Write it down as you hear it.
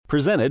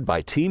Presented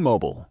by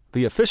T-Mobile,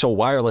 the official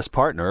wireless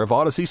partner of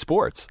Odyssey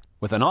Sports.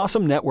 With an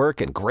awesome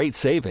network and great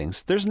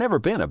savings, there's never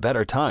been a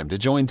better time to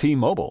join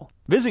T-Mobile.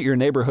 Visit your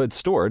neighborhood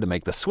store to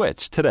make the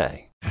switch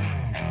today.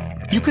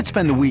 You could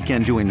spend the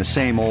weekend doing the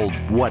same old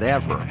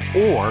whatever,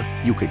 or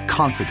you could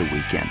conquer the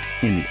weekend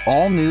in the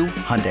all-new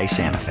Hyundai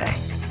Santa Fe.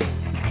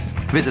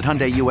 Visit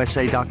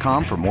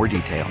HyundaiUSA.com for more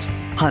details.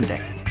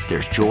 Hyundai,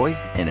 there's joy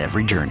in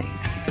every journey.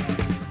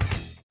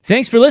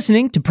 Thanks for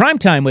listening to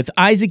Primetime with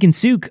Isaac and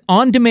Suk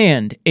on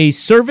demand, a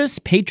Service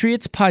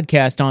Patriots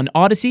podcast on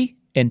Odyssey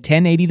and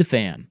 1080 The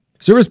Fan.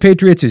 Service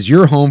Patriots is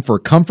your home for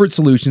comfort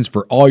solutions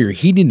for all your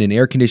heating and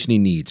air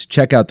conditioning needs.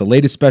 Check out the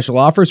latest special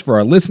offers for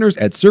our listeners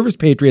at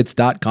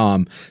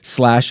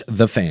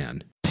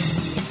servicepatriots.com/thefan.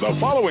 The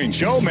following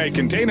show may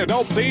contain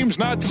adult themes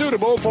not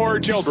suitable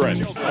for children.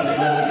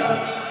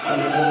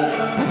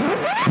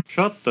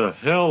 Shut the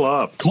hell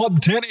up. Club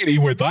 1080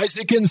 with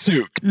Isaac and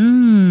Suk.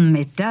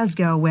 It does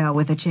go well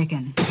with a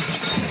chicken.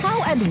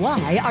 How and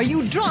why are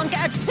you drunk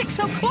at 6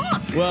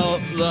 o'clock? Well,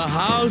 the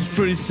how's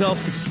pretty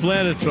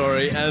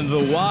self-explanatory, and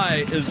the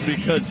why is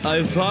because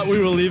I thought we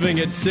were leaving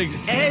at 6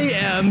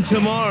 a.m.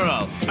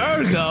 tomorrow.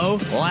 Ergo,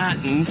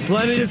 Latin,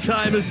 plenty of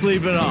time to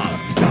sleep it off.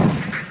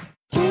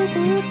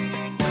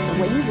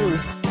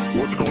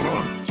 What's going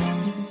on?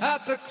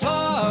 At the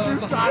club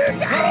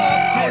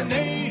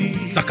 1080.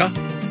 Sucker.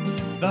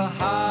 The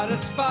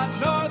hottest spot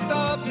north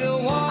of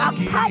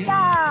Milwaukee.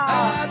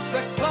 At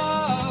the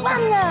club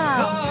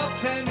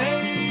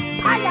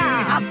 1080.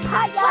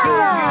 Suk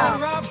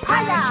and Rob's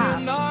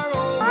passion are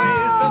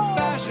always the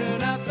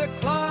fashion at the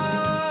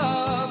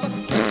club.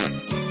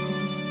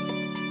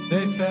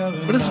 They fell in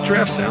What does a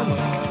giraffe sound like?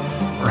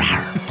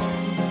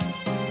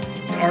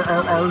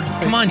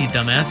 Come on, you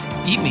dumbass.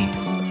 Eat me.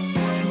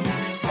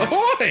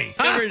 Ahoy!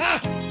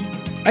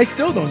 I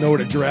still don't know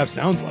what a giraffe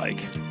sounds like.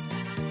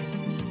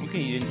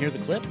 Okay, you didn't hear the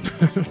clip?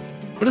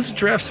 What does a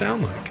giraffe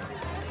sound like?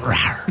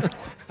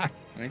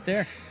 Right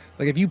there.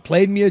 Like if you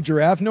played me a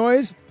giraffe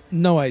noise,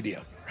 no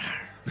idea.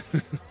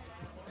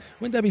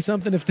 Wouldn't that be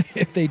something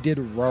if they did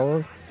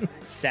roar?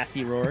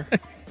 Sassy roar.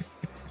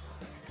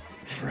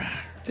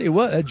 Tell you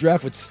what, that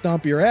giraffe would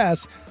stomp your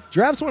ass.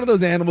 Giraffe's one of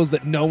those animals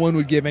that no one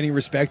would give any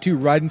respect to,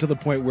 right until the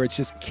point where it's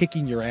just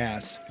kicking your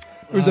ass.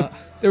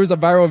 There was a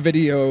viral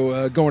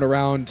video going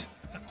around.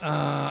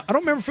 I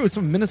don't remember if it was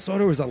from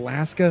Minnesota or it was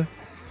Alaska.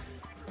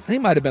 I think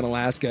it might have been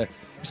Alaska.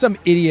 Some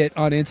idiot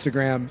on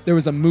Instagram, there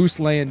was a moose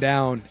laying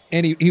down,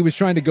 and he was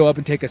trying to go up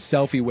and take a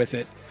selfie with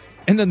it.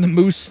 And then the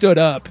moose stood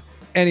up,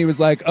 and he was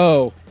like,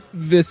 oh,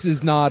 this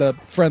is not a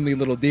friendly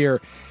little deer.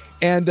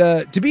 And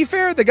to be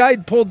fair, the guy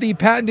pulled the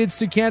patented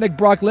Sukanic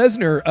Brock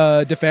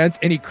Lesnar defense,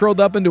 and he curled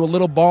up into a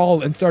little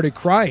ball and started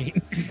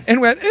crying and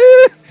went,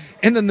 eh!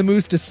 And then the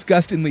moose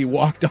disgustingly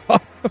walked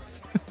off.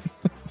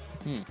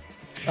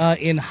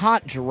 In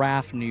hot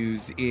giraffe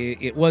news,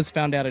 it was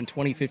found out in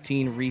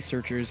 2015,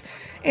 researchers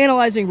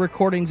analyzing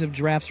recordings of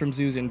giraffes from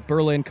zoos in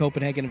Berlin,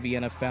 Copenhagen, and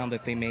Vienna found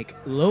that they make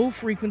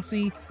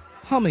low-frequency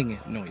humming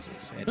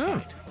noises at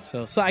night.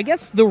 So I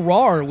guess the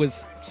roar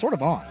was sort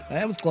of on.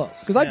 That was close.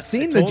 Because I've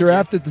seen the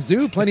giraffe at the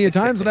zoo plenty of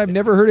times, and I've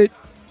never heard it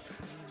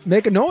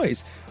make a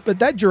noise. But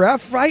that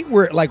giraffe, right,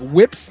 where it like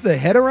whips the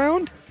head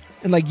around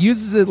and like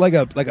uses it like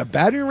a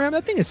battering ram,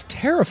 that thing is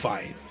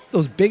terrifying.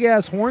 Those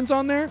big-ass horns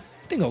on there.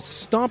 Thing will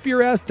stomp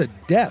your ass to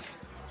death.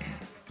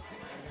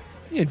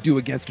 You do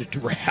against a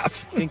giraffe.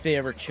 Think they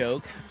ever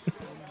choke?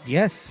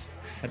 Yes,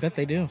 I bet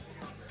they do.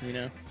 You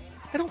know,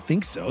 I don't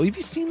think so. Have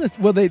you seen this?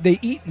 Well, they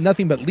eat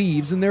nothing but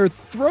leaves, and their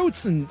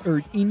throats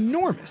are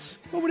enormous.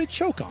 What would it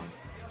choke on?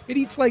 It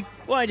eats like.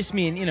 Well, I just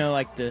mean,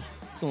 like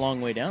it's a long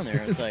way down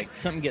there. It's like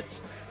something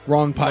gets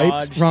wrong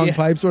pipe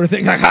sort of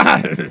thing. Like,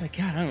 God,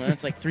 I don't know.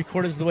 It's like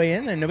 3/4 of the way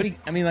in there.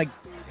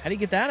 How do you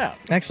get that out?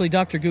 Actually,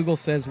 Dr. Google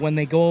says when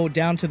they go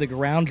down to the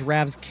ground,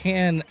 giraffes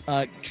can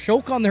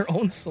choke on their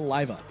own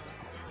saliva.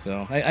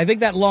 So I think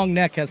that long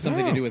neck has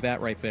something to do with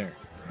that right there.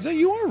 So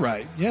you are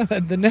right. Yeah,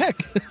 the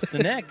neck. It's the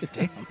neck.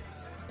 Damn.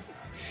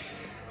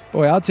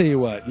 Boy, I'll tell you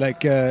what.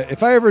 Like,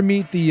 if I ever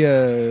meet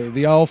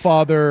the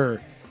Allfather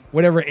or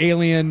whatever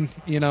alien,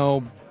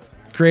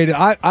 created,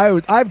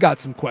 I've got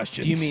some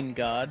questions. Do you mean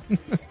God?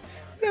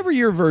 Whatever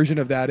your version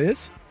of that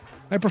is.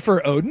 I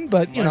prefer Odin,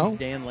 but Mine's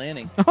Dan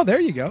Lanning. Oh,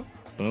 there you go.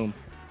 Boom.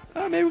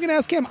 Maybe we can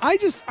ask him.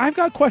 I've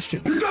got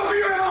questions.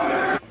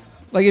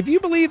 Like, if you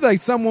believe like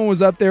someone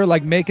was up there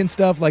like making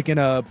stuff like in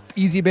a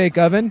easy bake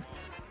oven,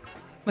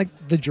 like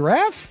the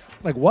giraffe,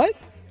 like what?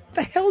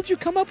 The hell did you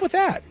come up with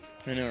that?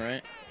 I know,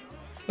 right?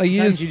 Like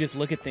Sometimes you just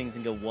look at things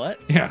and go,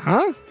 what? Yeah,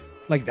 huh?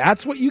 Like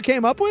that's what you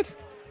came up with?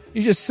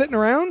 You just sitting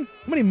around?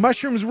 How many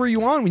mushrooms were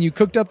you on when you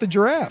cooked up the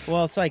giraffe?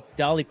 Well, it's like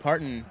Dolly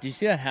Parton. Did you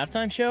see that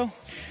halftime show?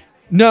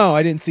 No,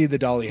 I didn't see the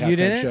Dolly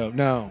halftime show.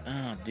 No.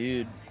 Oh,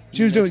 dude.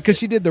 She was doing because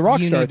she did the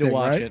rock star thing,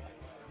 right? It.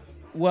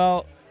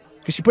 Well,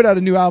 because she put out a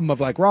new album of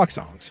like rock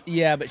songs.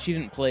 Yeah, but she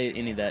didn't play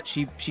any of that.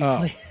 She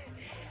played.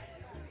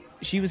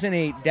 She was in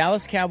a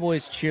Dallas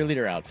Cowboys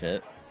cheerleader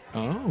outfit.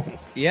 Oh.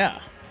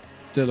 Yeah.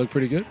 Did it look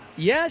pretty good?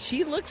 Yeah,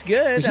 she looks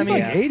good. She's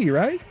like 80,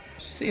 right?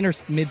 She's in her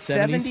mid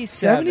 77.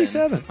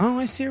 77. Oh,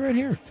 I see it right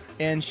here.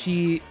 And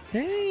she...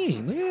 Hey,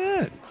 look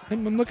at that.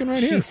 I'm looking right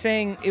She here.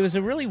 sang... It was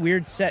a really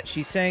weird set.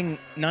 She sang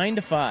 9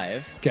 to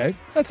 5. Okay.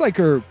 That's like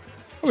her...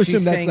 I would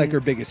assume that's like her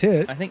biggest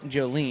hit. I think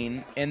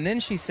Jolene. And then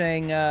she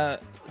sang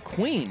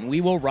Queen,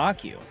 We Will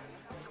Rock You.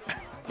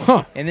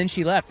 Huh. And then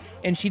she left.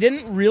 And she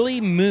didn't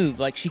really move.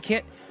 Like, she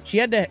can't... She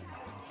had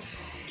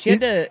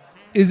to...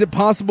 Is it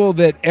possible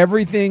that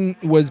everything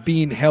was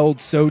being held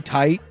so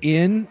tight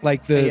in?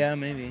 Like the... Yeah,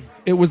 maybe.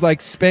 It was like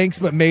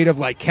Spanx, but made of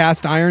like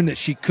cast iron that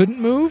she couldn't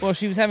move? Well,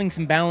 she was having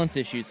some balance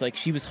issues. Like,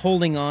 she was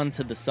holding on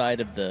to the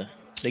side of the...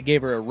 They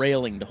gave her a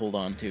railing to hold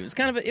on to. It was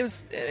kind of...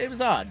 It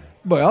was odd.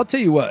 Boy, I'll tell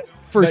you what.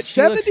 For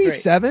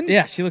 77?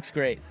 Yeah, she looks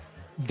great.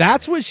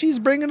 That's what she's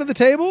bringing to the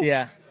table?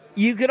 Yeah.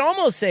 You could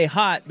almost say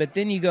hot, but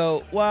then you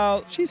go,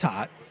 well... She's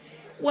hot.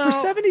 Well, for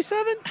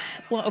 77?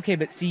 Well, okay,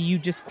 but see, you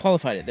just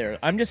qualified it there.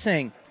 I'm just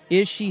saying,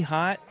 is she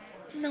hot?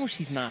 No,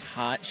 she's not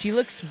hot. She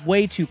looks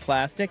way too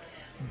plastic,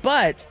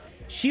 but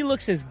she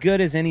looks as good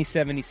as any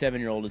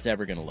 77-year-old is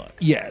ever going to look.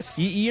 Yes.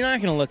 You're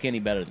not going to look any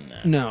better than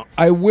that. No.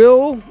 I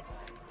will...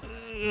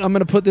 I'm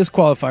going to put this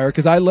qualifier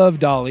because I love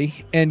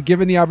Dolly, and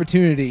given the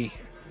opportunity...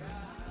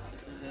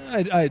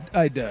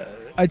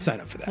 I'd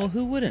sign up for that. Well,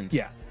 who wouldn't?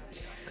 Yeah.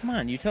 Come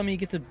on, you tell me you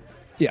get to...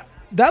 Yeah.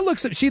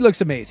 She looks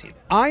amazing.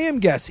 I am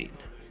guessing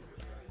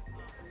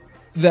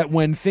that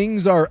when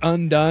things are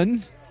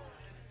undone,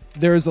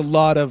 there's a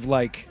lot of,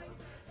 like,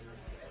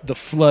 the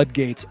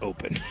floodgates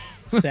open.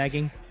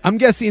 Sagging. I'm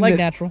guessing like that...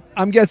 natural.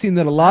 I'm guessing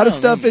that a lot of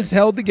stuff is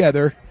held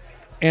together,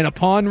 and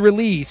upon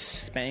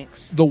release...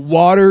 Spanx. The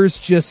waters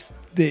just...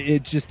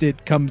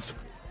 It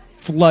comes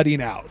flooding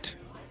out.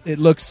 It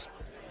looks...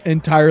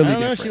 entirely I don't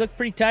know. different. She looked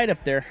pretty tight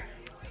up there.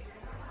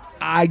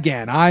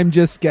 Again, I'm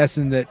just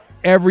guessing that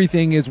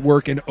everything is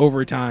working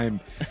overtime.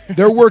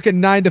 They're working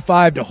 9 to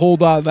 5 to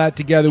hold all that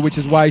together, which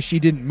is why she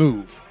didn't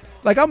move.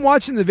 Like, I'm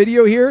watching the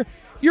video here.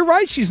 You're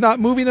right, she's not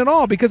moving at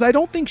all because I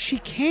don't think she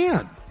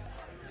can.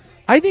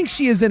 I think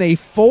she is in a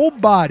full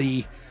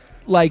body,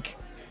 like,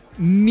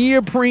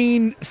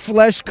 neoprene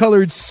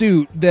flesh-colored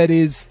suit that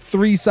is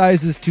 3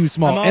 sizes too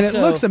small, and it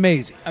looks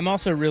amazing. I'm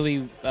also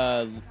really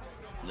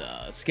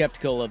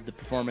skeptical of the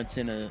performance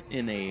in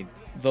a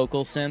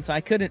vocal sense. I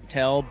couldn't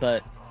tell,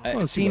 but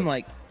it seemed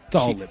like it's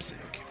all lip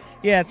sync.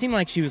 Yeah, it seemed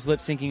like she was lip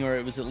syncing, or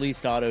it was at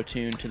least auto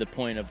tuned to the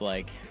point of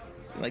like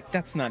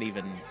that's not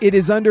even. It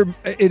is I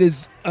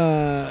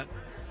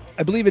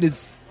believe it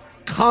is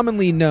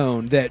commonly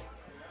known that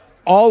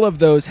all of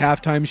those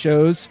halftime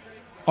shows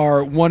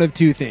are one of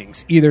two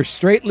things: either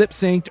straight lip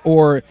synced,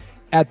 or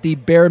at the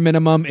bare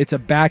minimum, it's a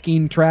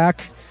backing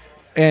track,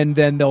 and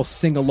then they'll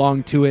sing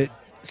along to it.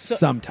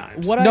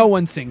 Sometimes. No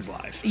one sings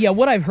live. Yeah,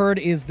 what I've heard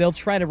is they'll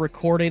try to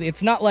record it.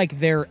 It's not like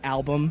their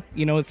album.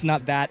 It's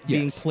not that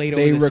being played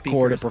over the speakers. They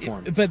record a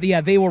performance. But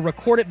yeah, they will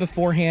record it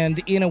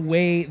beforehand in a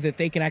way that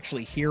they can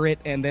actually hear it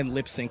and then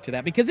lip sync to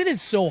that. Because it is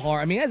so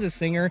hard. I mean, as a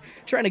singer,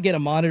 trying to get a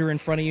monitor in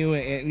front of you,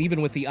 and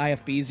even with the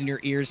IFBs in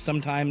your ears,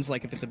 sometimes,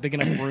 like if it's a big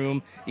enough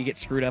room, you get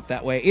screwed up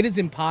that way. It is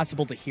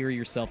impossible to hear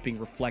yourself being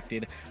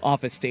reflected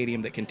off a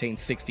stadium that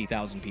contains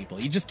 60,000 people.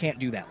 You just can't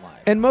do that live.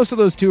 And most of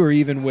those too are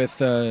even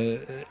with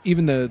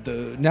even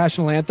the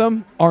national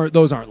anthem aren't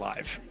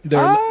live.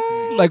 They're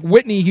like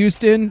Whitney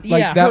Houston.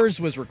 Like hers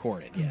was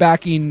recorded.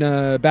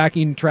 Yeah.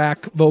 Backing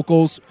track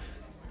vocals.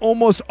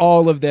 Almost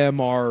all of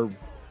them are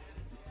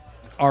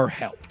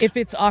helped. If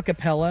it's a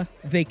cappella,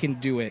 they can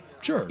do it.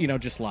 Sure,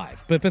 just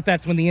live. But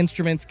that's when the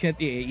instruments can.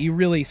 You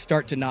really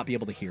start to not be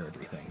able to hear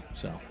everything.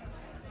 So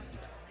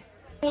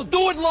we'll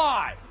do it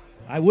live.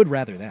 I would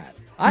rather that.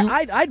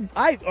 I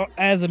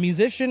as a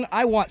musician,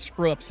 I want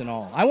screw-ups and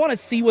all. I want to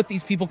see what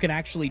these people can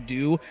actually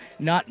do,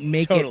 not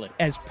make it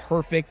as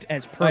perfect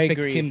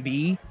can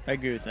be. I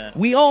agree with that.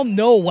 We all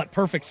know what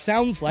perfect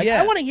sounds like.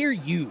 Yeah. I want to hear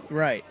you.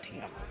 Right.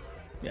 Damn.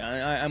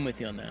 Yeah, I'm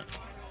with you on that.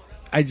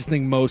 I just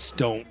think most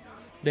don't.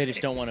 They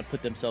just don't want to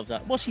put themselves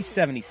out. Well, she's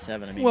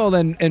 77. I mean. Well,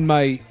 then, and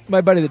my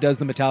buddy that does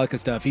the Metallica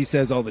stuff, he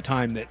says all the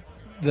time that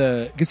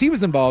because he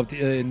was involved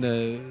in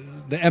the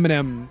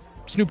Eminem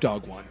Snoop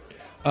Dogg one.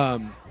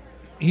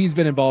 He's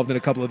been involved in a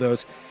couple of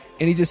those,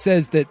 and he just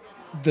says that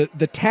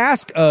the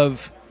task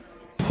of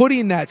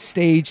putting that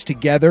stage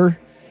together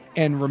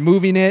and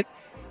removing it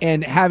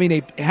and having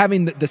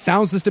the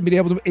sound system be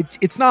able to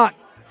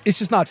it's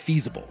just not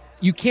feasible.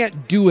 You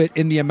can't do it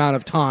in the amount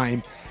of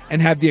time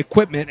and have the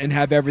equipment and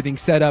have everything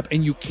set up,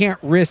 and you can't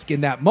risk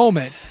in that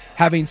moment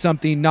having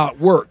something not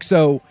work.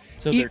 So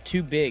they're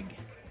too big.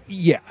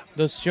 Yeah,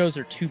 those shows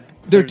are too.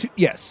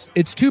 Yes,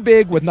 it's too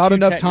big with not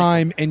enough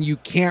time, and you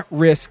can't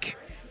risk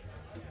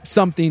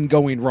something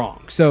going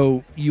wrong.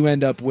 So you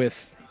end up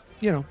with,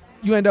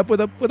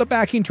 a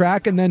backing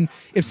track, and then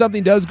if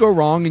something does go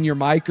wrong in your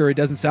mic or it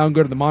doesn't sound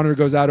good or the monitor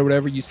goes out or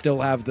whatever, you still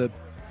have the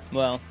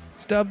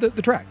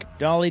track.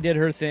 Dolly did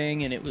her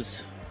thing, and it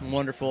was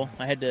wonderful.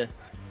 I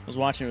was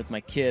watching it with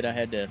my kid. I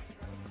had to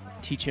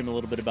teach him a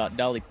little bit about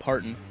Dolly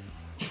Parton.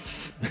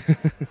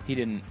 He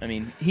didn't. I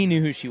mean, he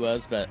knew who she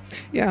was, but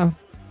yeah.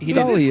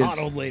 Dolly hot is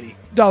old lady.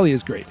 Dolly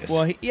is greatness.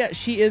 Well,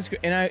 she is,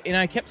 and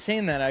I kept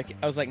saying that.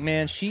 I was like,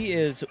 man, she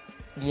is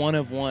one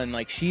of one.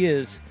 Like, she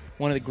is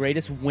one of the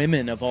greatest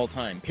women of all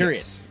time. Period.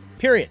 Yes.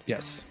 Period.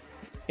 Yes.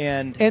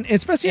 And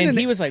especially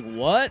he was like,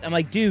 what? I'm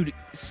like, dude,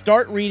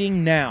 start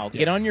reading now.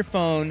 Get on your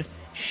phone.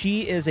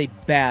 She is a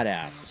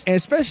badass. And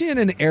especially in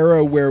an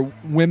era where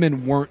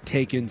women weren't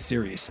taken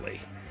seriously.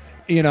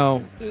 You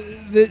know,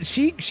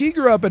 she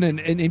grew up and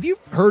if you've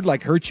heard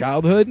like her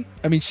childhood,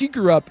 I mean, she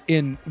grew up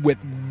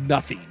with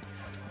nothing.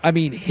 I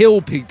mean,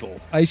 hill people.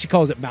 She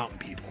calls it mountain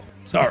people.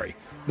 Sorry,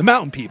 the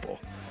mountain people.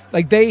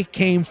 Like, they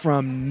came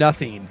from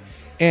nothing,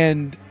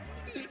 and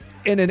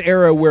in an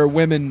era where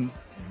women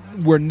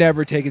were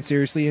never taken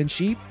seriously, and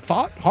she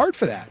fought hard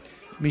for that.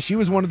 I mean, she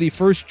was one of the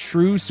first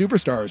true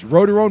superstars.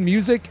 Wrote her own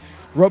music,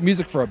 wrote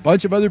music for a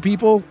bunch of other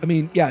people. I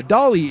mean, yeah,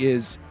 Dolly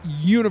is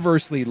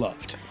universally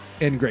loved.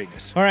 And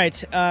greatness. All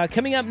right,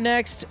 coming up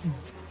next,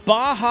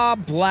 Baja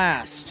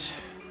Blast.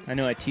 I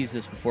know I teased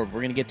this before, but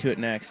we're going to get to it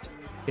next.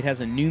 It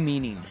has a new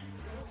meaning.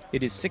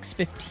 It is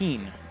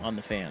 6:15 on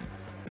The Fan.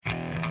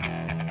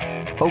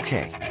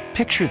 Okay,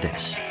 picture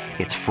this.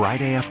 It's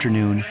Friday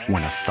afternoon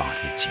when a thought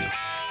hits you.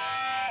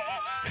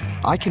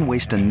 I can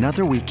waste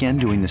another weekend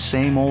doing the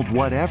same old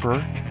whatever,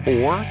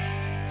 or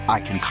I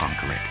can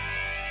conquer it.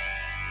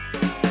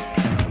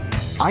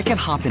 I can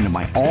hop into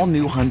my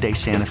all-new Hyundai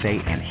Santa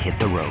Fe and hit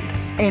the road.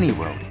 Any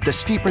road. The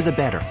steeper, the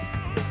better.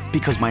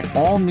 Because my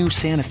all-new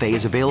Santa Fe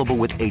is available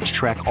with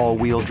H-Track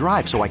all-wheel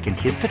drive, so I can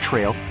hit the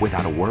trail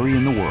without a worry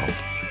in the world.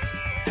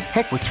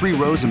 Heck, with 3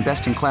 rows and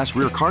best-in-class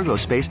rear cargo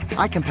space,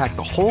 I can pack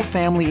the whole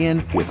family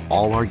in with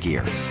all our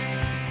gear.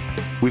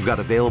 We've got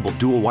available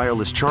dual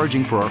wireless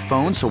charging for our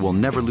phones, so we'll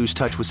never lose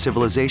touch with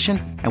civilization,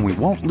 and we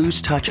won't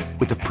lose touch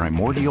with the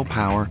primordial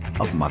power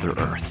of Mother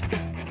Earth.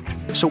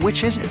 So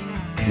which is it?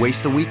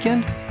 Waste the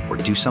weekend or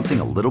do something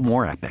a little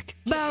more epic?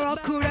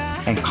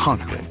 And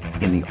conquer it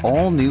in the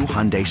all-new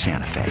Hyundai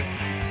Santa Fe.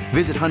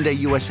 Visit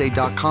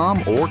HyundaiUSA.com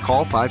or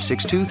call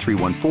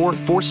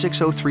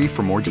 562-314-4603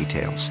 for more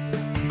details.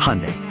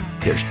 Hyundai,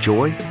 there's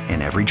joy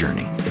in every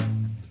journey.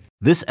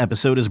 This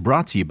episode is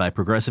brought to you by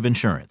Progressive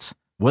Insurance.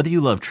 Whether you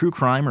love true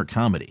crime or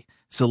comedy,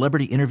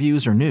 celebrity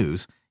interviews or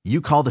news,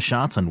 you call the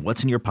shots on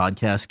what's in your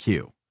podcast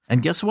queue.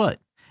 And guess what?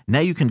 Now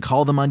you can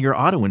call them on your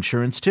auto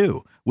insurance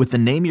too with the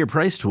Name Your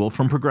Price tool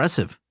from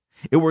Progressive.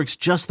 It works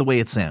just the way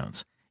it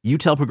sounds. You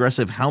tell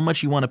Progressive how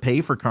much you want to pay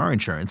for car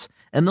insurance,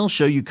 and they'll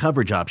show you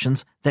coverage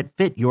options that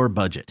fit your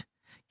budget.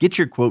 Get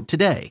your quote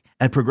today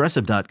at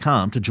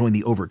Progressive.com to join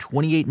the over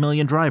 28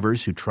 million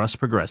drivers who trust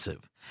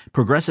Progressive.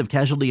 Progressive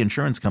Casualty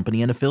Insurance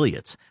Company and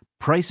Affiliates.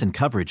 Price and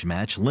coverage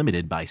match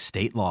limited by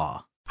state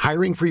law.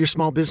 Hiring for your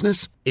small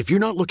business? If you're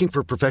not looking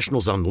for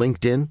professionals on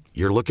LinkedIn,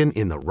 you're looking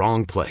in the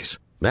wrong place.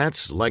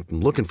 That's like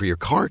looking for your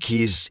car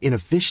keys in a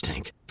fish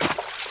tank.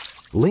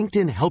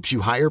 LinkedIn helps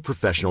you hire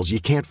professionals you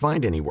can't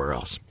find anywhere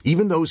else,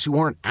 even those who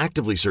aren't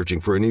actively searching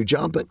for a new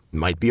job but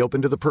might be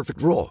open to the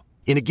perfect role.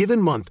 In a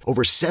given month,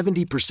 over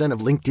 70% of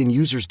LinkedIn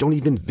users don't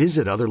even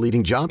visit other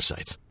leading job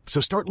sites. So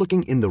start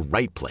looking in the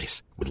right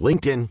place. With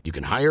LinkedIn, you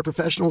can hire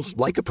professionals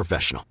like a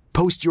professional.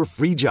 Post your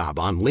free job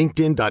on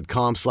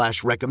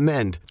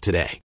linkedin.com/recommend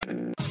today.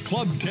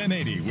 Club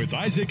 1080 with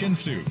Isaac and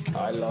Suk.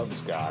 I love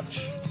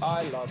scotch.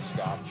 I love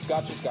scotch.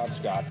 Scotch, scotch,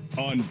 scotch.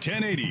 On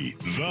 1080,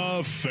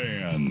 The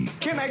Fan.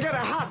 Can I get a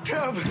hot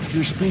tub?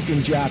 You're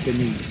speaking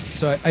Japanese.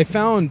 So I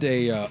found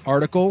a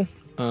article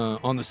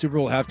on the Super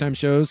Bowl halftime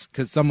shows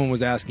because someone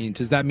was asking,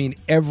 does that mean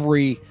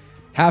every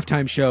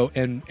halftime show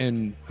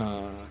and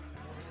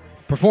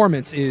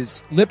performance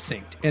is lip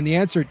synced? And the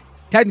answer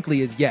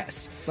technically is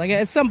yes. Like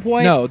at some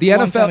point, no, the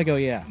long NFL time ago,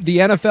 yeah. The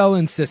NFL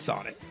insists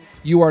on it.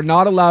 You are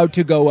not allowed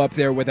to go up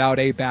there without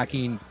a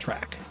backing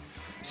track.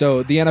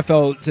 So the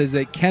NFL says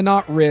they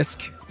cannot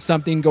risk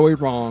something going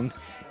wrong,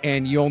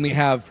 and you only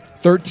have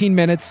 13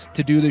 minutes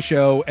to do the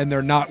show, and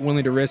they're not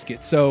willing to risk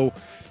it. So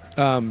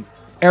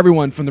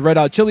everyone from the Red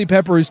Hot Chili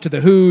Peppers to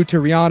The Who to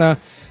Rihanna,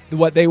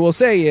 what they will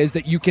say is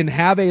that you can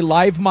have a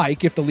live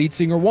mic if the lead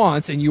singer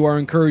wants, and you are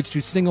encouraged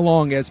to sing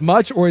along as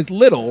much or as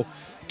little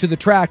to the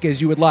track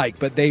as you would like.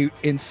 But they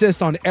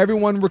insist on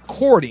everyone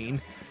recording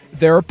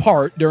their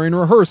part during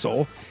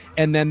rehearsal,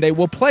 and then they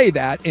will play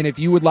that. And if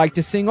you would like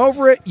to sing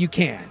over it, you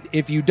can.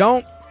 If you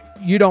don't,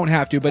 you don't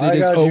have to. But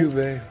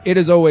it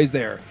is always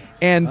there.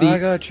 And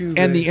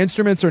the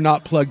instruments are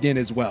not plugged in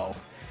as well.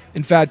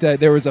 In fact,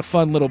 there was a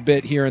fun little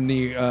bit here in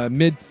the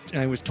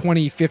it was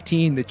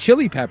 2015. The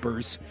Chili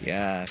Peppers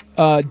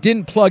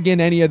didn't plug in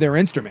any of their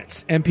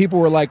instruments, and people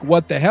were like,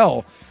 "What the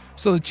hell?"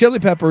 So the Chili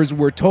Peppers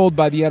were told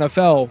by the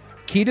NFL,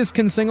 "Kiedis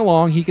can sing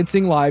along; he can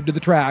sing live to the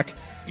track.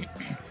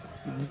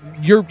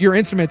 Your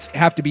instruments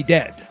have to be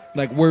dead.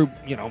 Like we're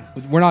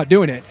not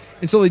doing it."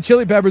 And so the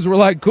Chili Peppers were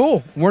like,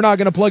 "Cool, we're not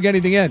going to plug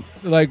anything in.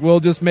 Like we'll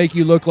just make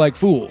you look like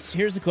fools."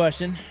 Here's the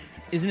question: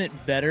 isn't it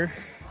better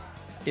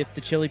if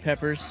the Chili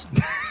Peppers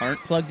aren't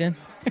plugged in?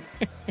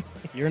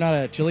 You're not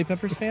a Chili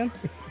Peppers fan?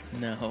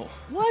 No.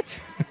 What?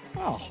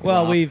 Oh,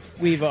 well,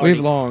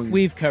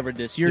 we've covered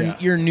this.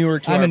 You're newer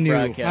to our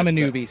broadcast. I'm a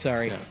newbie.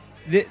 Sorry.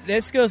 Yeah.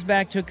 This goes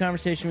back to a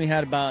conversation we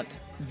had about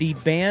the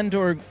band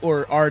or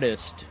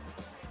artist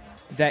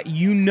that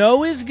you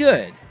know is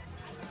good,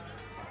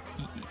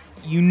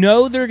 you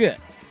know they're good,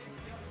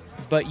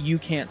 but you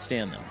can't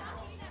stand them.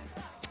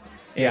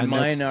 Yeah, and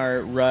mine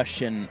are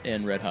Rush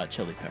and Red Hot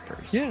Chili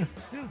Peppers. Yeah.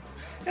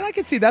 And I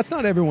can see that's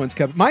not everyone's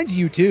cup. Mine's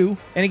U2.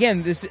 And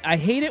again, I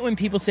hate it when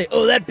people say,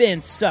 "Oh, that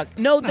band sucked."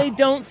 No, they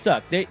don't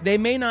suck. They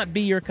may not be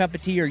your cup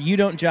of tea, or you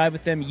don't jive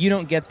with them, you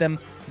don't get them.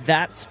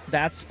 That's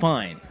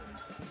fine.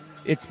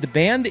 It's the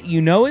band that you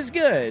know is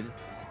good,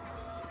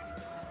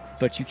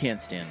 but you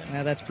can't stand them.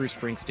 Yeah, that's Bruce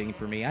Springsteen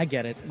for me. I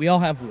get it. We all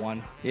have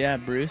one. Yeah,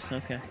 Bruce.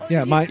 Okay.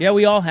 Yeah,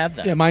 we all have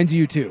that. Yeah, mine's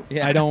U2.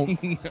 Yeah. I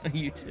don't.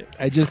 You too.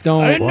 I just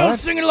don't. I didn't know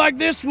singing like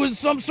this was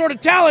some sort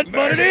of talent,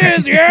 but it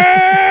is.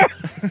 Yeah.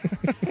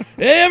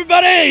 Hey,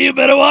 everybody, you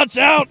better watch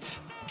out.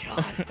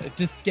 God,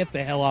 just get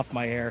the hell off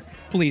my hair,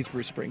 please,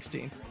 Bruce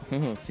Springsteen.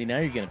 Oh, see, now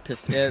you're gonna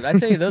piss. I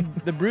tell you, the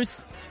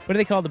Bruce. What do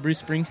they call the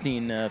Bruce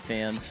Springsteen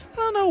fans? I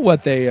don't know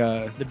what they.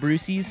 The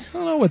Bruceys. I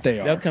don't know what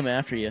they are. They'll come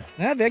after you.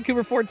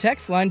 Vancouver Ford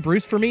text line,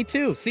 Bruce for me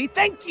too. See,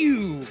 thank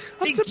you.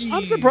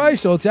 I'm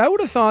surprised, Schultz. I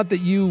would have thought that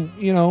you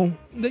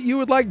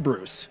would like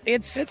Bruce.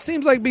 It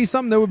seems like be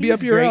something that would be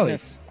up your alley.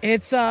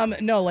 It's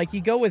no, like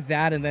you go with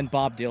that and then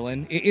Bob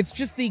Dylan. It's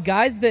just the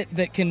guys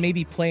that can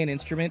maybe play an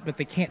instrument, but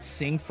they can't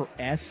sing for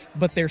S,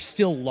 but they're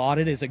still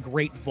lauded as a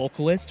great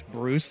vocalist.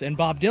 Bruce and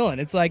Bob Dylan.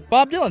 It's like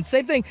Bob Dylan,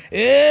 same thing.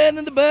 And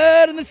then the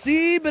bird and the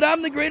sea, but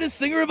I'm the greatest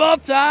singer of all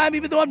time,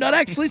 even though I'm not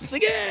actually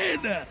singing.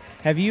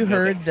 Have you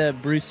heard the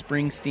Bruce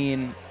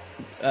Springsteen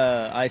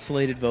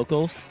isolated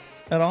vocals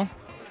at all?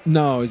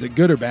 No, is it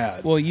good or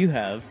bad? Well, you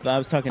have. I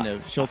was talking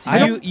to Schultz.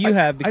 You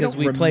have because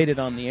we played it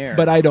on the air.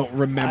 But I don't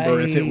remember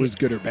if it was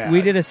good or bad.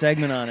 We did a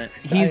segment on it.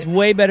 He's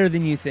way better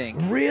than you think.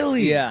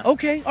 Really? Yeah.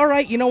 Okay. All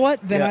right. You know what?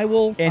 Then I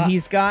will. And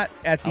he's got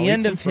at the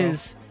end of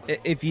his.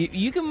 If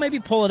you can maybe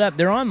pull it up,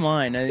 they're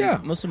online.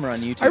 Most of them are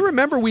on YouTube. I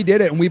remember we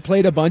did it and we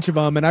played a bunch of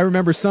them, and I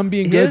remember some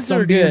being good,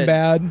 some being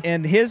bad.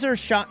 And his are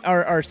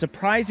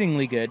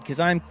surprisingly good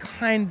because I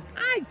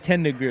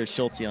tend to agree with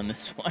Schultz on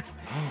this one.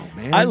 Oh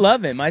man, I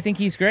love him. I think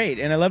he's great,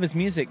 and I love his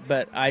music,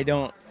 but I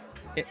don't.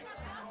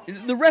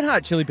 The Red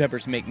Hot Chili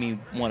Peppers make me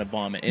want to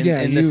vomit.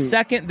 And the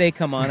second they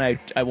come on,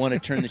 I want to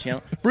turn the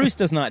channel. Bruce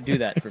does not do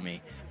that for me.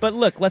 But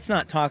look, let's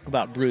not talk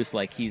about Bruce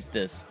like he's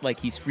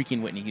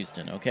freaking Whitney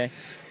Houston, okay?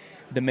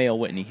 The male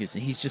Whitney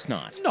Houston. He's just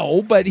not.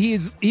 No, but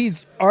he's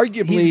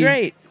arguably he's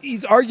great.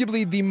 He's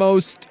arguably the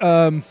most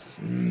what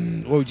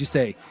would you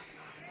say?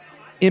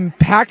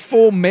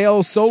 Impactful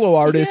male solo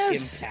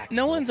artist. Yes.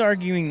 No one's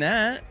arguing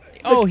that.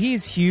 Look,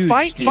 he's huge.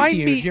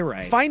 You're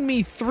right. Find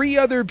me 2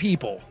 other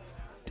people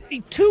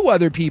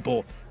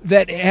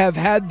that have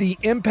had the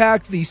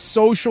impact, the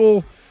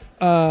social.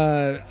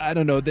 I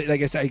don't know. I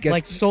guess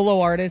like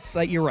solo artists.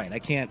 You're right. I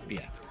can't.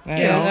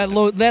 Yeah. That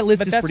list is pretty short.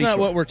 But that's not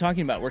what we're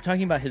talking about. We're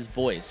talking about his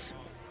voice.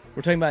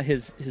 We're talking about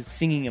his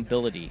singing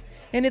ability.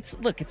 And it's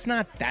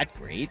not that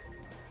great.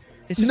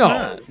 It's just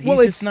not.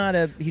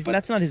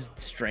 That's not his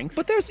strength.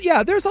 But there's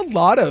a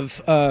lot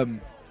of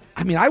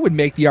I would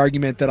make the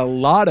argument that a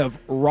lot of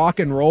rock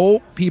and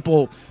roll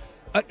people,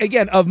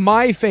 again, of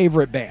my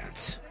favorite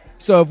bands.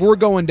 So if we're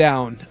going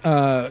down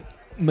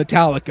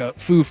Metallica,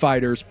 Foo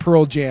Fighters,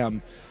 Pearl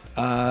Jam,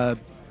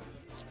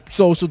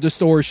 Social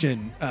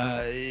Distortion,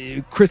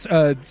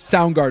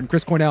 Soundgarden,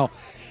 Chris Cornell.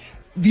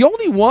 The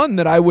only one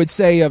that I would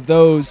say of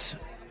those,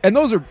 and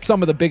those are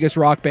some of the biggest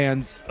rock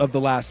bands of the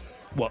last,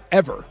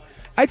 ever.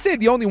 I'd say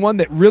the only one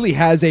that really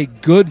has a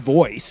good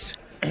voice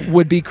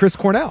would be Chris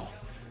Cornell.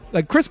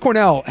 Like Chris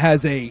Cornell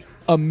has a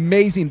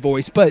amazing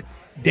voice, but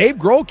Dave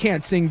Grohl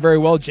can't sing very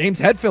well.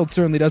 James Hetfield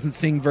certainly doesn't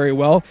sing very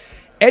well.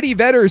 Eddie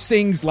Vedder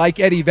sings like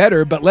Eddie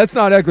Vedder, but let's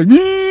not act like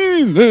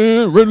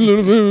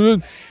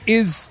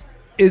is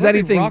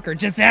anything. Rocker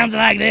just sounds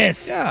like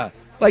this. Yeah.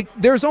 Like,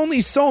 there's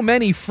only so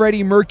many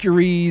Freddie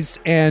Mercurys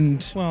and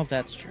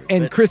that's true.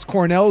 And Chris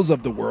Cornells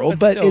of the world,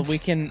 but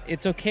still,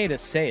 it's okay to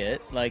say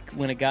it. Like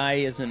when a guy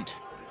isn't.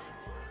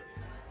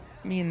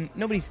 I mean,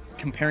 nobody's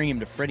comparing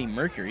him to Freddie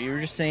Mercury. You're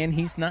just saying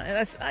he's not.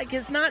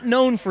 He's not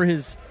known for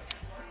his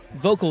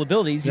vocal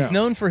abilities. He's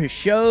known for his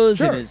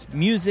shows and his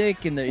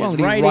music and his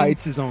writing. He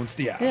writes his own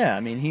stuff. Yeah,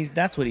 I mean,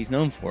 that's what he's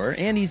known for.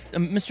 And he's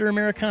Mr.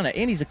 Americana,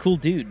 and he's a cool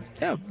dude.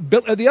 Yeah,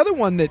 the other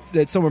one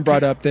that someone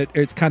brought up that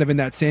it's kind of in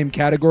that same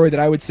category that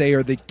I would say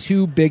are the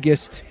 2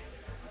 biggest.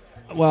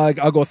 Well,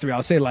 I'll go through.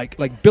 I'll say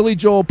like Billy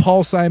Joel,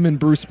 Paul Simon,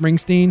 Bruce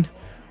Springsteen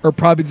are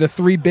probably the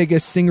 3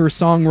 biggest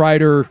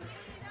singer-songwriter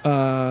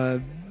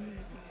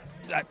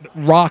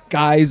rock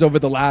guys over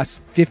the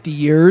last 50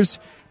 years.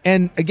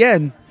 And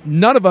again,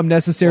 none of them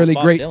necessarily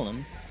Bob great.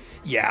 Dylan.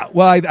 Yeah,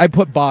 well, I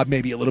put Bob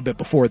maybe a little bit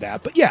before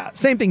that, but yeah,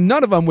 same thing.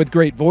 None of them with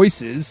great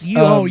voices.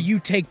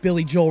 You take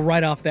Billy Joel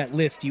right off that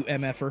list, you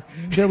MFer.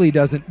 Billy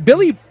doesn't.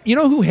 Billy, you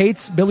know who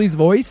hates Billy's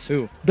voice?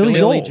 Who? Billy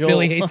Joel.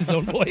 Billy hates his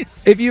own voice.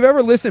 If you've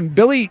ever listened,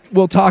 Billy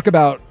will talk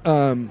about.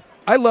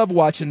 I love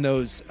watching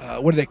those.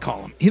 What do they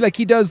call them?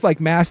 He does like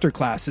master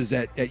classes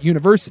at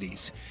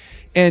universities.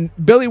 And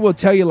Billy will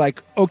tell you,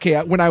 like,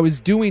 okay, when I was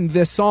doing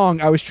this song,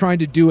 I was trying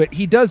to do it.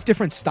 He does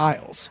different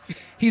styles.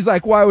 He's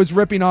like, well, I was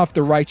ripping off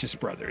the Righteous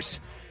Brothers.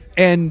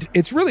 And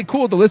it's really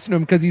cool to listen to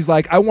him because he's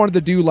like, I wanted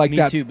to do like Me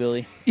that. too,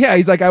 Billy. Yeah,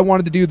 he's like, I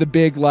wanted to do the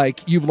big,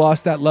 like, you've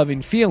lost that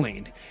loving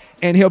feeling.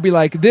 And he'll be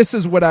like, this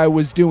is what I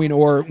was doing.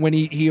 Or when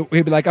he'll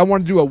be like, I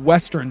want to do a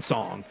Western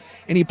song.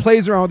 And he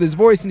plays around with his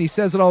voice and he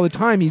says it all the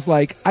time. He's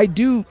like, I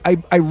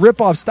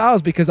rip off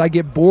styles because I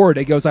get bored.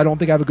 He goes, I don't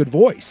think I have a good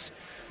voice.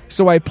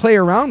 So I play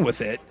around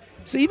with it.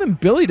 So even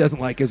Billy doesn't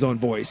like his own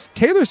voice.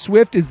 Taylor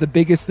Swift is the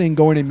biggest thing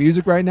going in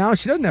music right now.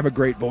 She doesn't have a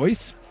great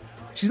voice.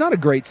 She's not a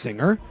great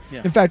singer.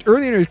 Yeah. In fact,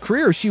 early in her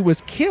career, she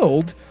was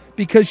killed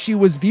because she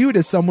was viewed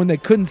as someone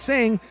that couldn't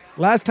sing.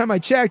 Last time I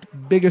checked,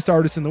 biggest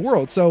artist in the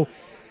world. So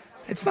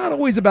it's not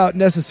always about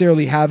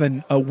necessarily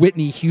having a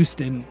Whitney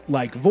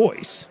Houston-like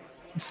voice.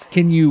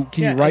 Can you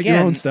write your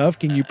own stuff?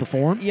 Can you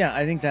perform? Yeah,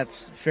 I think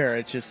that's fair.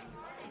 It's just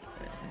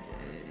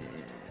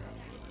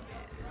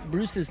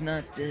Bruce is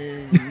not,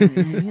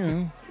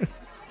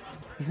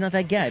 he's not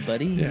that guy,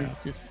 buddy. Yeah.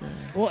 He's just.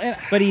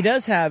 But he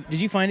does have. Did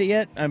you find it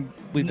yet?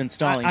 We've been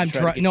stalling. I'm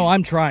trying. No,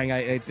 I'm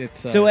trying.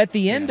 So at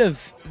the end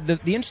of the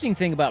interesting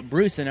thing about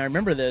Bruce, and I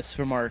remember this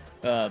from our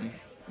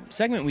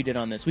segment we did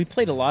on this. We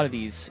played a lot of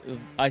these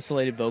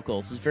isolated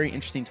vocals. It's very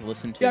interesting to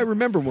listen to. Yeah, I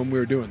remember when we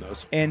were doing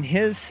those. And he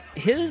has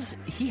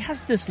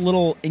this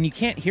little, and you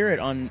can't hear it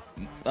on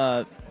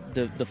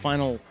the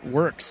final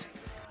works,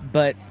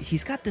 but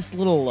he's got this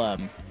little.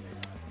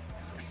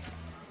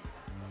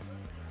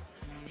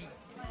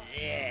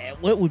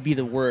 What would be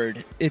the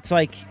word? It's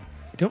like...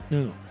 I don't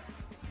know.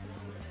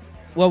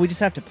 Well, we just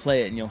have to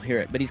play it and you'll hear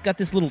it. But he's got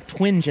this little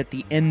twinge at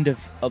the end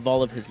of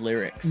all of his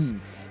lyrics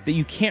that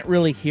you can't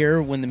really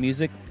hear when the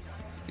music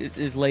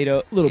is laid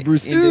out. Little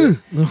Bruce,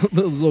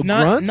 little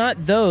grunts?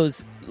 Not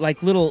those,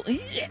 like little...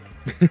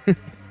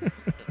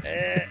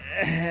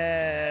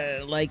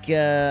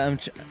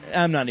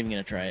 I'm not even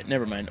going to try it.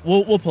 Never mind.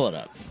 We'll pull it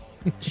up.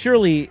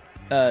 Surely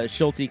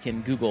Schulte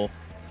can Google.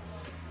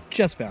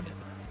 Just found it.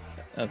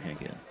 Okay,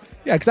 good.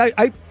 Yeah, because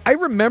I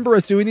remember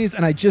us doing these,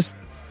 and I just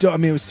don't, I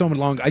mean, it was so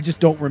long. I just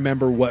don't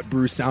remember what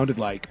Bruce sounded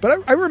like. But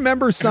I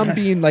remember some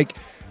being like,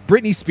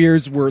 Britney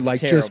Spears were like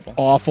terrible. Just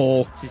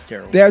awful. She's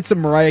terrible. They had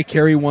some Mariah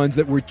Carey ones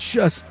that were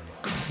just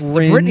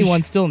cringe. The Britney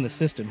one's still in the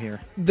system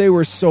here. They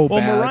were so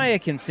bad. Well, Mariah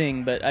can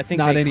sing, but I think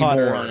not they caught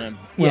anymore. her on a...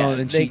 Well,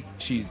 and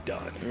she's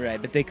done.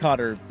 Right, but they caught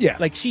her... Yeah.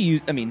 Like she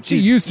used... I mean, she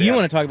used to. You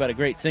want to talk about a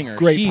great singer.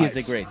 Great she pipes.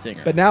 is a great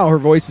singer. But now her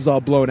voice is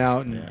all blown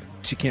out, and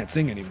she can't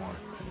sing anymore.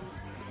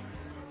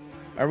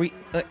 Are we...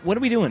 what are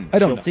we doing? I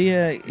don't know. Do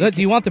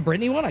you want the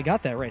Britney one? I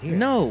got that right here.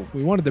 No.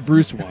 We wanted the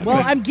Bruce one.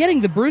 Well, I'm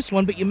getting the Bruce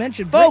one, but you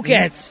mentioned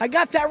Focus! Britney. I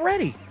got that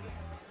ready.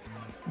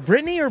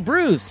 Britney or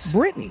Bruce?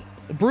 Britney.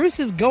 Bruce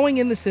is going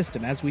in the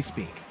system as we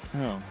speak.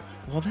 Oh.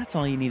 Well, that's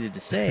all you needed to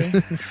say.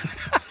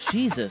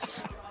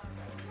 Jesus.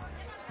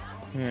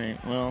 All right,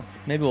 well,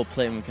 maybe we'll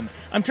play when we come...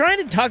 I'm trying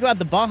to talk about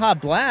the Baja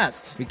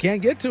Blast. We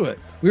can't get to it.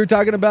 We were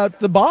talking about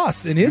the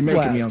boss and his You're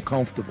blast. making me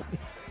uncomfortable.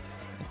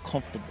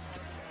 Uncomfortable.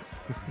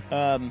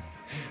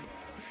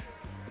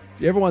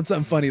 If you ever want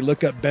something funny,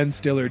 look up Ben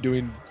Stiller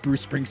doing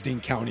Bruce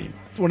Springsteen counting.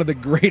 It's one of the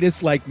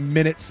greatest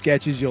minute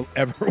sketches you'll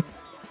ever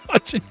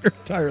watch in your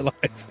entire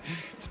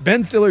life. It's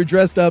Ben Stiller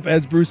dressed up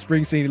as Bruce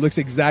Springsteen. He looks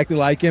exactly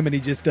like him, and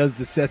he just does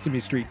the Sesame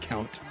Street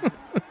count.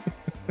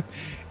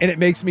 And it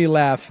makes me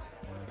laugh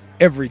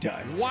every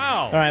time.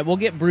 Wow. All right, we'll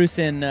get Bruce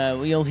in.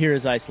 You'll hear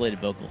his isolated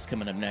vocals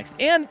coming up next.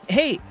 And,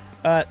 hey,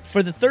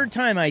 for the third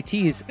time I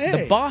tease,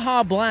 the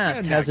Baja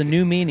Blast has a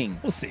new meaning.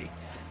 We'll see.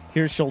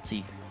 Here's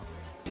Schulte.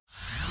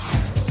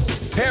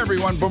 Hey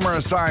everyone, Boomer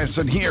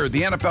Esiason here.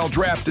 The NFL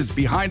draft is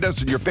behind us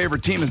and your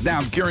favorite team is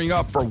now gearing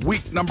up for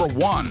week number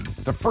 1.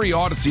 The free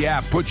Odyssey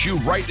app puts you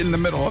right in the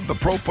middle of the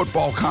pro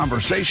football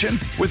conversation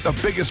with the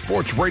biggest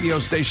sports radio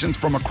stations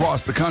from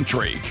across the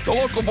country. The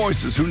local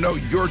voices who know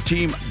your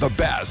team the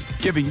best,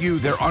 giving you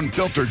their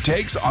unfiltered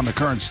takes on the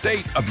current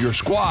state of your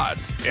squad.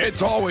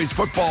 It's always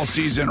football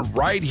season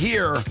right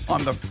here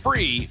on the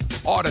free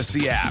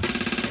Odyssey app.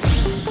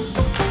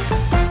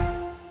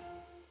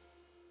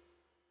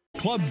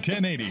 Club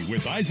 1080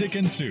 with Isaac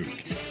and Suk.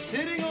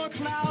 Sitting on a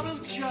cloud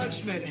of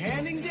judgment,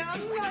 handing down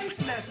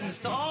life lessons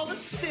to all the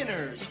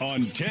sinners.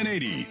 On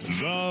 1080,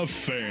 The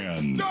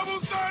Fan. Double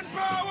third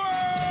power!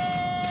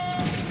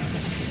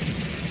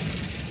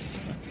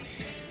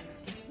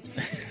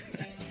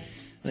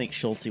 I think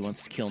Schulte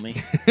wants to kill me.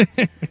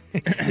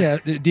 Yeah,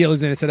 the deal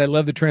is in it. Said, I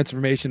love the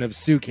transformation of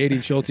Suk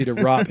hating Schulte to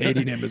Rob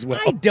hating him as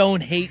well. I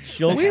don't hate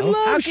Schulte. We love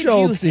How could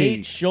Schulte. you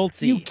hate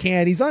Schulte? You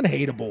can't. He's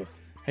unhateable.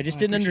 I just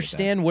didn't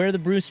understand where the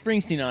Bruce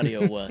Springsteen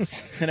audio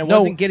was. And I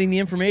wasn't getting the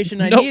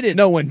information I needed.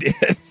 No one did.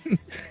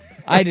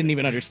 I didn't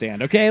even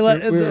understand. Okay, all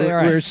right.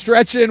 We were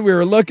stretching. We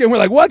were looking. We're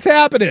like, what's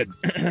happening?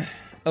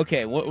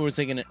 Okay, what was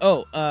I going to...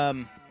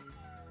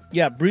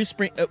 yeah, Bruce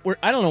Springsteen...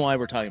 I don't know why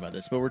we're talking about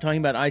this, but we're talking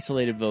about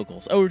isolated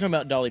vocals. Oh, we're talking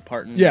about Dolly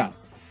Parton. Yeah.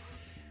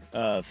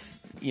 Their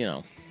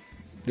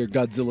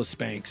Godzilla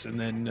spanks. And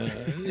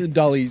then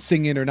Dolly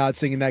singing or not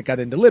singing, that got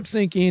into lip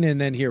syncing.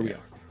 And then here we are.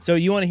 So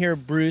you want to hear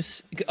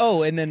Bruce...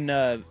 Oh, and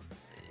then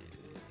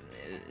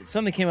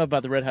something came up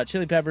about the Red Hot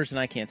Chili Peppers, and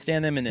I can't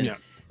stand them. And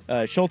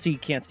then Schulte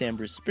can't stand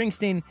Bruce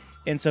Springsteen.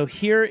 And so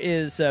here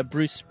is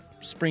Bruce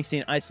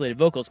Springsteen isolated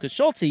vocals, because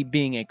Schultze,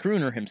 being a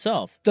crooner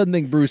himself, doesn't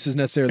think Bruce is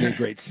necessarily a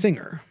great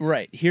singer.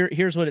 Right.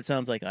 Here's what it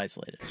sounds like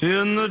isolated.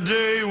 In the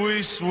day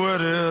we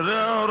sweated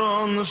out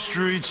on the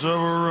streets of a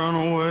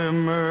runaway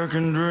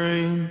American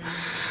dream.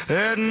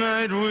 At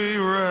night we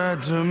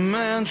ride to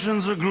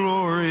mansions of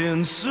glory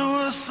and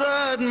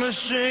suicide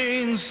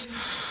machines.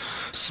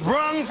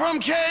 Sprung from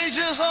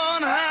cages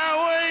on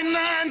Highway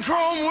 9,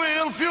 chrome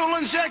wheel, fuel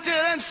injected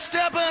and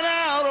stepping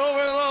out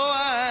over the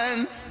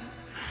line.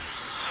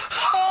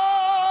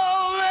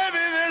 Oh,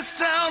 baby, this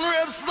town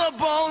rips the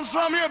bones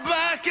from your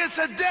back. It's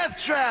a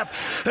death trap.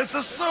 It's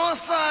a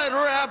suicide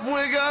rap.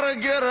 We gotta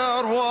get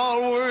out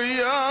while we're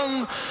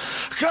young.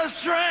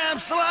 'Cause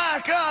tramps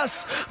like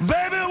us,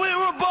 baby, we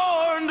were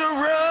born to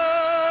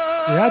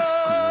run. That's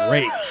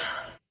great.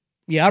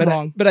 Yeah, I'm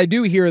wrong. But I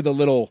do hear the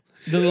little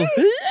he's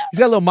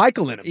got a little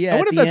Michael in him. Yeah, I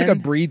wonder at if that's the like a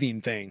end.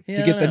 breathing thing Yeah,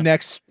 to I get don't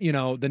the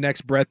know.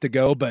 next breath to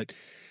go. But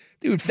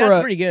dude,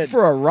 That's pretty good.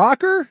 for a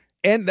rocker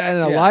and a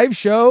Yeah. live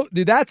show,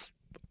 dude, that's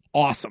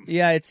awesome.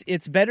 Yeah,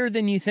 it's better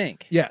than you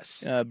think.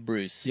 Yes.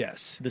 Bruce.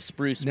 Yes. The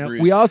spruce Now,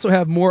 Bruce. we also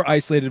have more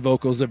isolated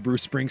vocals of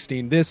Bruce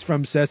Springsteen. This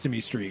from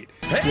Sesame Street.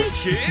 Hey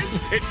kids,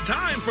 it's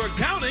time for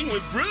Counting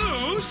with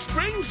Bruce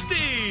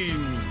Springsteen.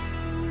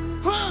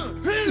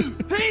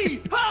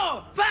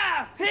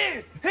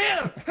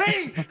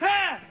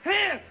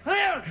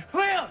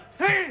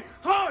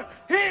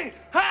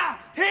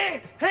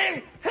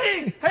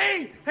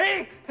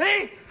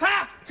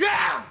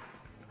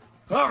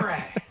 All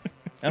right.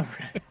 All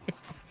right.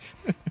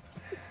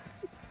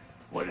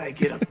 What did I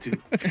get up to?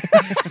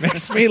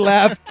 Makes me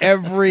laugh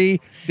every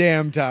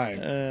damn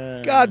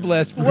time. God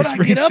bless Bruce What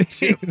I get up to?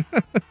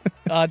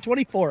 Springsteen.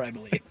 24, I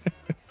believe.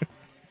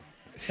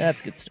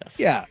 That's good stuff.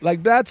 Yeah,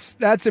 like that's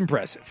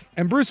impressive.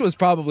 And Bruce was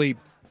probably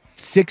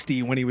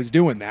 60 when he was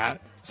doing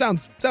that.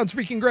 Sounds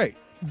freaking great.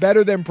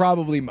 Better than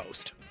probably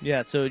most.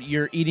 Yeah, so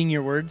you're eating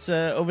your words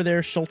over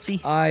there,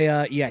 Schultze?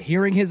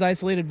 Hearing his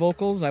isolated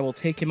vocals, I will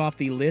take him off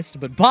the list,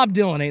 but Bob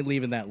Dylan ain't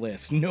leaving that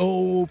list.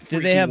 No freaking Do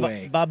they have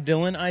way. Bob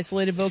Dylan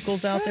isolated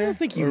vocals out there? I don't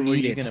think you or were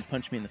need you it. going to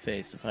punch me in the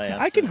face if I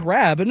asked I for can it?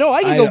 grab it. No,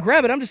 I can I go don't-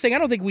 grab it. I'm just saying I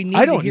don't think we need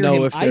I to don't hear know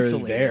him if they're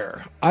isolated.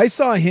 there. I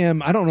saw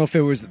him, I don't know if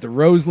it was at the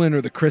Roseland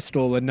or the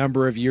Crystal a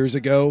number of years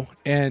ago,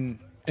 and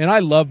I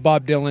love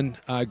Bob Dylan.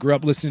 I grew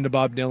up listening to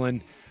Bob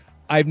Dylan.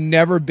 I've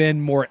never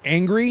been more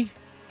angry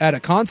at a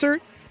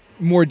concert,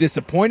 more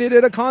disappointed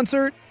at a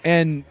concert,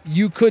 and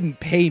you couldn't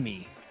pay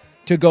me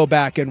to go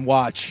back and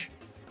watch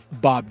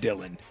Bob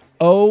Dylan.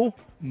 Oh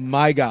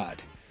my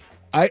God.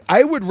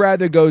 I would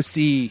rather go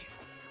see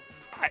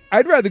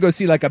I'd rather go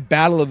see like a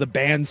battle of the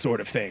band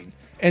sort of thing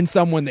and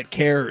someone that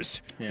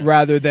cares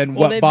rather than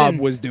Well, what they've Bob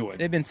been- was doing.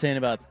 They've been saying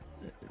about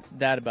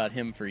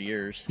him for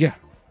years. Yeah.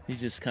 He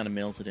just kind of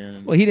mails it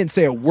in. Well, he didn't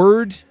say a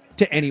word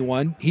to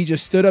anyone. He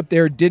just stood up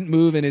there, didn't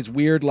move in his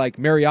weird like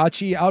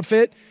mariachi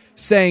outfit,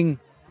 sang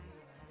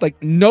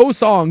like no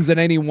songs that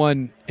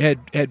anyone had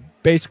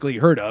basically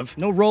heard of.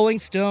 No Rolling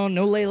Stone,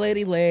 no Lay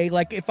Lady Lay.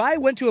 Like, if I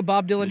went to a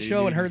Bob Dylan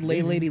show and heard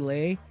Lay Lady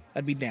Lay,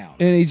 I'd be down.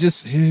 And he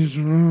just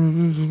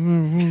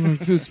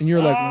and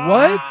you're like,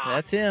 what?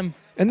 That's him.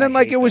 And then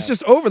like it was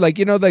just over. Like,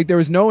 like there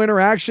was no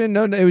interaction.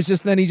 No, it was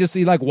just then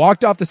he like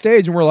walked off the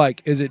stage and we're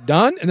like, is it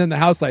done? And then the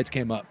house lights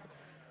came up.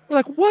 We're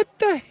like, what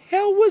the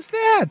hell was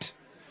that?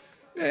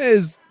 It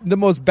is the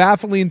most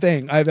baffling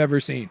thing I've ever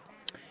seen.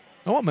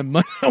 I want my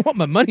money. I want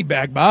my money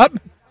back, Bob.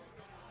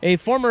 A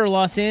former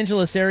Los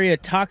Angeles area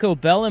Taco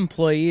Bell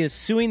employee is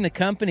suing the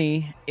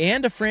company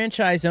and a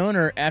franchise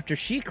owner after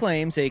she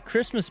claims a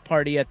Christmas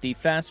party at the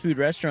fast food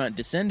restaurant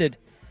descended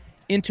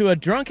into a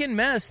drunken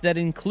mess that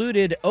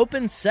included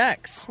open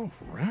sex. All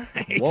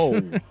right.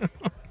 Whoa.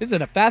 Is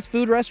it a fast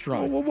food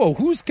restaurant? Whoa.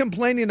 Who's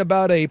complaining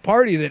about a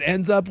party that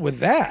ends up with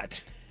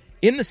that?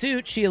 In the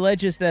suit, she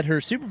alleges that her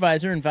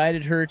supervisor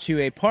invited her to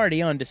a party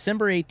on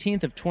December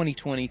 18th of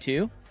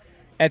 2022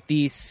 at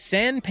the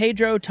San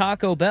Pedro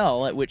Taco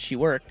Bell at which she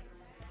worked.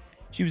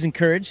 She was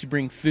encouraged to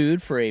bring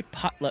food for a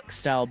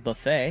potluck-style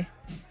buffet.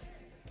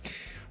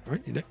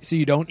 So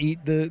you don't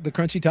eat the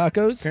crunchy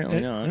tacos?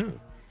 Apparently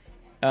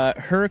not.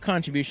 Her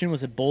contribution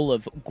was a bowl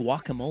of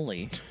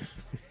guacamole.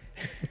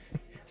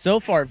 So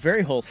far,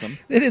 very wholesome.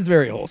 It is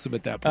very wholesome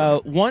at that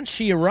point. Once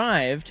she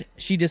arrived,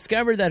 she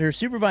discovered that her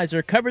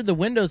supervisor covered the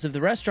windows of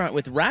the restaurant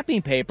with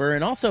wrapping paper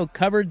and also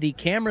covered the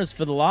cameras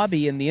for the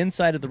lobby and the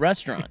inside of the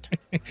restaurant.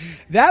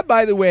 That,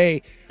 by the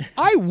way,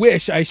 I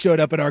wish I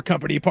showed up at our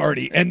company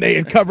party and they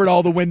had covered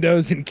all the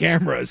windows and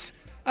cameras.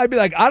 I'd be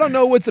like, I don't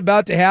know what's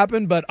about to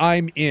happen, but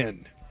I'm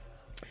in.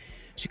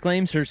 She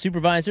claims her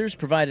supervisors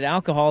provided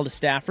alcohol to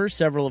staffers,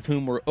 several of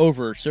whom were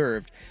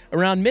overserved.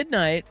 Around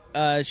midnight,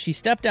 she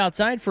stepped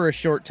outside for a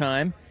short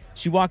time.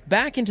 She walked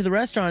back into the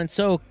restaurant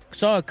and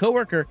saw a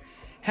coworker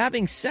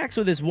having sex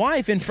with his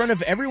wife in front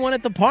of everyone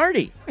at the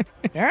party.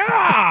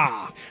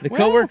 The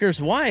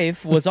coworker's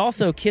wife was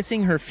also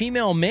kissing her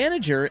female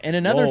manager and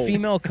another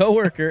female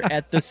coworker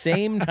at the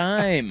same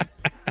time.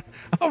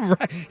 All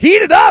right.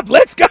 Heat it up.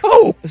 Let's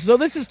go. So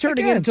this is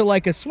turning into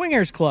like a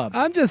swingers club.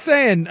 I'm just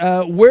saying,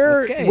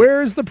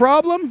 where's the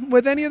problem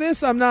with any of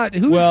this? I'm not.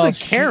 Who's the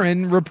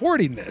Karen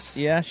reporting this?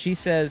 Yeah, she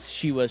says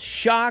she was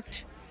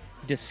shocked,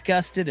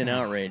 disgusted, and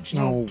outraged.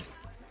 Oh,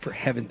 for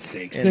heaven's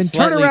sakes. And Then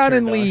turn around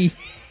and on.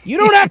 leave. You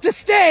don't have to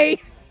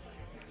stay.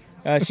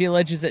 She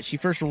alleges that she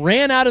first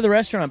ran out of the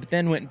restaurant, but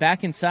then went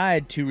back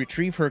inside to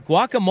retrieve her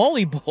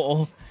guacamole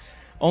bowl,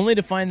 only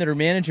to find that her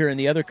manager and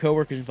the other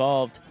coworkers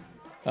involved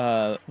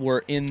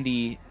were in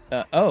the...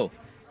 it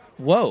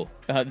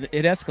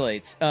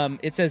escalates.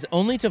 It says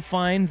only to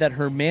find that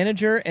her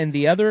manager and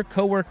the other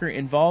coworker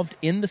involved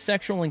in the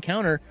sexual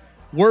encounter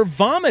were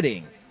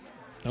vomiting.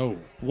 Oh.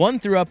 One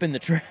threw up in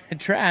the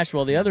trash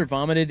while the other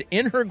vomited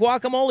in her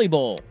guacamole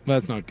bowl.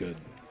 That's not good.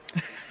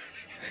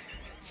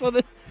 So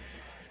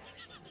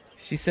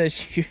she says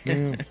she...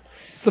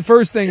 It's the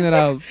first thing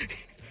that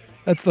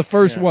that's the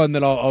first one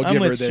that I'll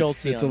give her Schulte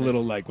that's a on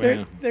little this. like,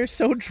 well, They're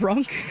so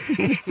drunk.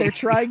 They're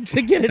trying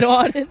to get it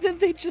on, and then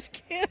they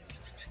just can't.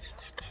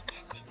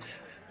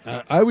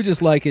 I would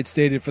just like it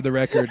stated for the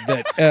record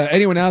that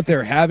anyone out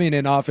there having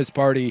an office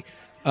party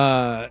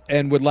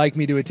and would like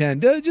me to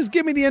attend, just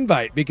give me the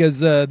invite because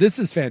this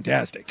is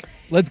fantastic.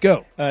 Let's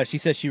go. She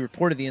says she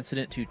reported the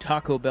incident to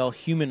Taco Bell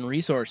Human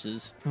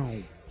Resources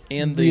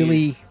and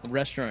really? the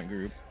restaurant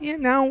group. Yeah,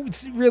 now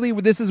it's really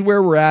this is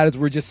where we're at. Is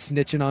we're just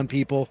snitching on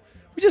people.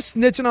 We're just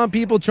snitching on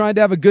people trying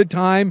to have a good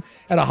time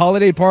at a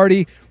holiday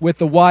party with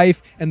the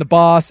wife and the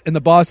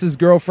boss's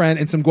girlfriend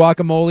and some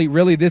guacamole.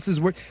 Really, this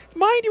is where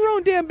mind your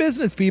own damn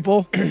business,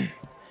 people.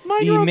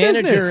 Mind your own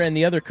business. The manager and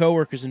the other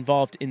coworkers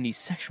involved in the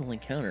sexual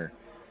encounter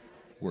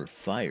were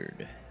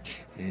fired.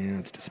 Yeah,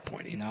 that's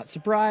disappointing. Not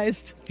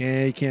surprised.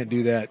 Yeah, you can't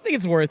do that. I think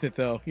it's worth it,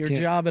 though. Your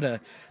job at a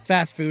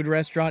fast food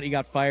restaurant, you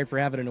got fired for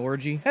having an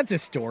orgy. That's a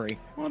story.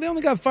 Well, they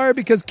only got fired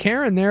because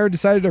Karen there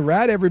decided to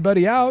rat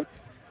everybody out.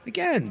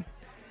 Again,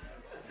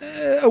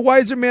 a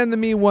wiser man than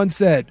me once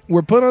said,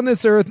 we're put on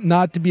this earth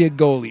not to be a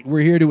goalie.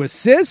 We're here to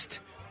assist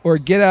or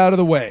get out of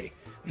the way.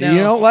 Now, you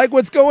don't like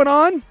what's going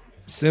on?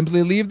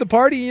 Simply leave the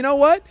party. You know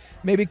what?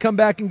 Maybe come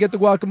back and get the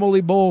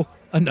guacamole bowl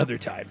another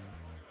time.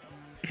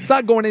 It's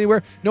not going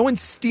anywhere. No one's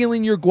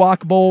stealing your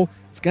guac bowl.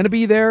 It's going to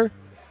be there.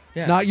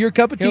 It's not your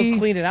cup of tea. He'll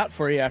clean it out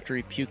for you after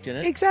he puked in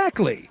it.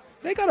 Exactly.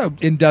 They got an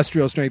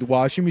industrial strength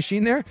washing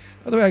machine there.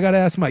 By the way, I got to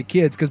ask my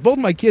kids because both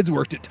my kids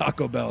worked at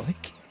Taco Bell.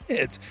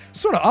 Kids,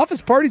 sort of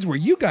office parties were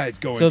you guys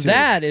going to? So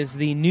that is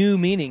the new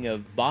meaning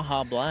of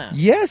Baja Blast.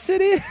 Yes,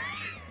 it is.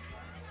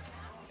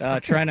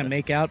 Trying to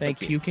make out by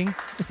puking.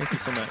 Thank you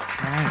so much.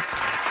 All right.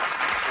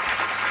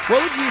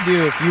 What would you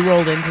do if you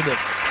rolled into the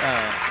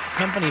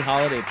company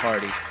holiday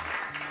party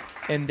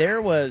and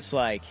there was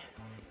like,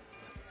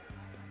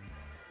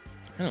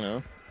 I don't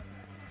know,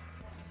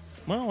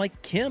 well,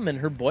 like Kim and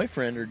her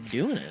boyfriend are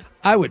doing it.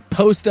 I would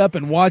post up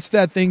and watch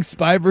that thing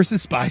Spy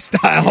versus Spy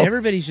style. And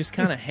everybody's just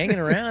kind of hanging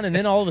around, and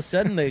then all of a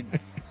sudden the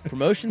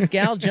promotions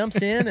gal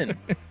jumps in, and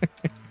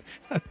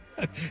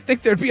I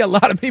think there'd be a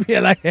lot of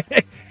people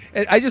like.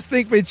 I just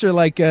think picture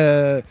like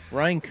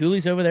Ryan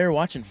Cooley's over there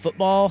watching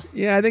football.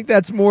 Yeah, I think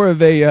that's more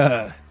of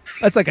a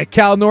that's like a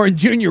Cal Norton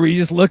Jr. where you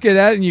just look at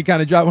it and you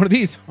kind of drop one of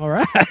these. All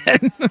right.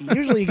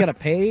 Usually you got to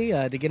pay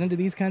to get into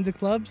these kinds of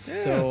clubs.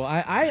 Yeah. So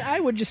I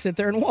would just sit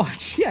there and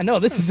watch. Yeah, no,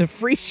 this is a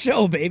free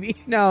show, baby.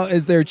 Now,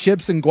 is there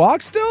chips and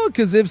guac still?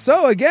 Because if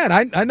so, again,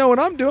 I know what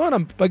I'm doing.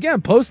 I'm,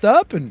 again, post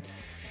up and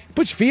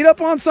put your feet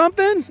up on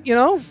something, you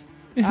know.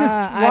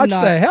 Watch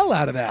the hell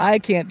out of that. I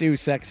can't do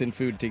sex and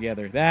food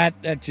together.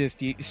 That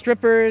just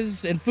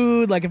strippers and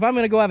food. Like if I'm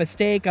gonna go have a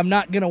steak, I'm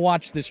not gonna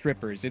watch the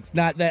strippers. It's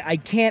not that I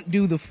can't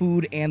do the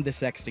food and the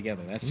sex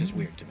together. That's just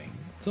weird to me.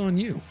 It's on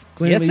you.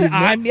 Clearly, yes,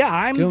 I'm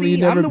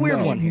the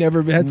weird one here.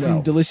 Never had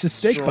some delicious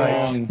steak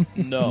bites.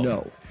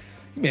 No.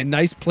 Give me a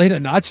nice plate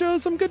of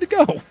nachos. I'm good to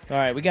go. All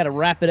right, we got to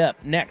wrap it up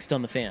next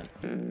on The Fan.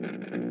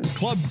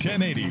 Club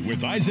 1080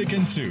 with Isaac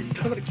and Sue.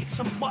 I'm gonna kick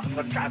some butt on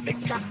the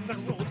traffic, truck on the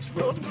roads,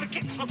 road. I'm gonna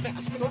kick some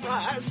ass, I'm gonna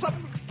rise, some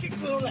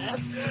kick little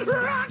ass.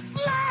 Rock,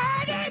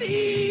 slide, and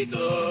eagle.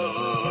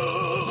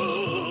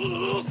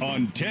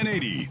 On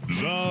 1080,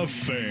 The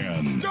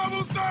Fan.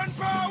 Double sun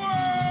power!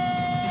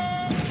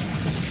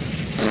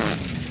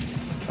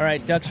 All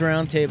right, Ducks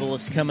Roundtable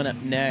is coming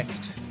up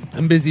next.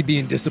 I'm busy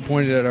being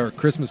disappointed at our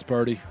Christmas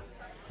party.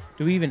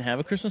 Do we even have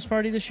a Christmas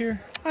party this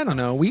year? I don't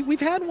know. We've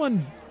had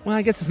one. Well,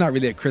 I guess it's not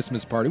really a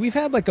Christmas party. We've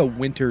had like a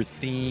winter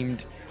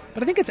themed,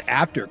 but I think it's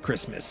after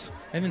Christmas.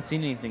 I haven't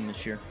seen anything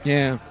this year.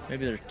 Yeah.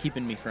 Maybe they're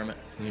keeping me from it.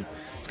 Yeah.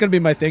 It's going to be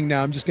my thing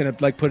now. I'm just going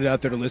to like put it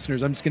out there to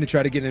listeners. I'm just going to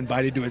try to get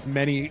invited to as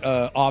many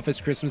office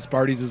Christmas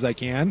parties as I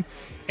can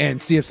and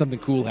see if something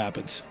cool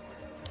happens.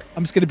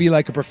 I'm just going to be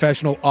like a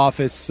professional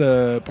office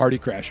party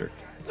crasher.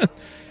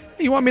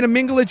 You want me to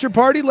mingle at your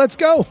party? Let's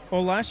go.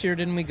 Well, last year,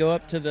 didn't we go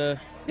up to the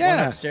one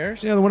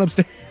upstairs? Yeah, the one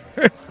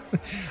upstairs.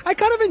 I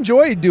kind of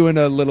enjoyed doing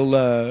a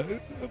little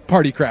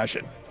party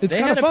crashing. It's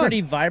kind of fun. They had a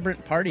pretty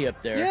vibrant party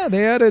up there. Yeah,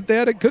 they had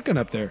it cooking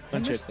up there. I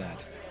missed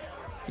that.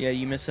 Yeah,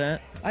 you missed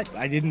that?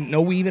 I didn't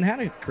know we even had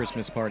a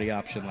Christmas party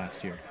option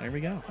last year. There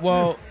we go.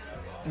 Well,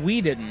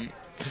 we didn't.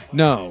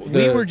 No.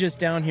 We were just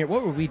down here.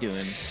 What were we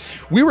doing?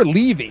 We were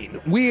leaving.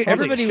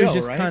 Everybody was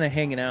just kind of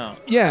hanging out.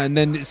 Yeah, and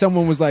then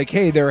someone was like,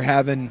 hey, they're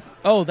having...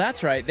 Oh,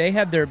 that's right. They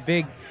had their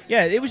big...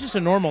 Yeah, it was just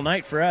a normal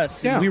night for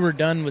us. Yeah. We were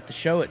done with the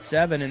show at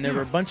 7, and there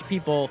were a bunch of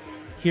people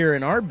here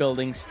in our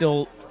building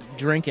still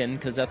drinking,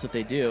 because that's what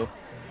they do.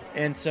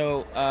 And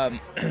so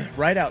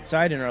right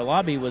outside in our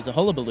lobby was a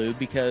hullabaloo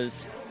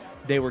because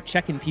they were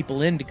checking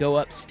people in to go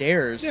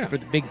upstairs for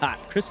the big hot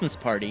Christmas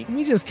party.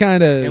 We just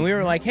kind of... And we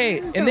were like, hey,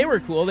 and they were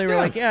cool. They were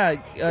like,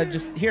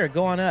 just here,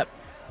 go on up.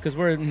 Because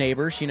we're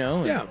neighbors, you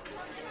know. And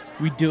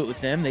we do it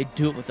with them. They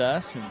do it with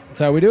us. And that's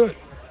how we do it.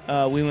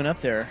 We went up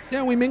there.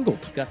 Yeah, we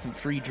mingled. Got some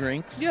free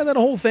drinks. Yeah, that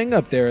whole thing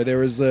up there. There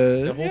was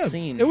the whole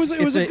scene. It was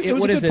a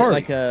good party.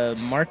 Like a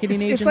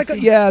marketing agency?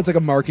 It's like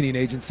a marketing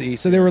agency.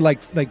 So they were like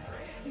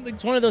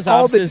it's one of those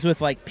offices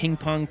with like ping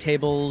pong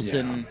tables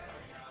and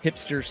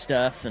hipster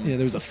stuff. And there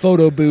was a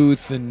photo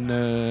booth and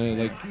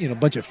a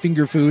bunch of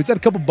finger foods. Had a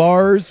couple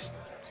bars.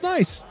 It's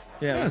nice.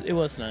 Yeah. It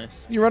was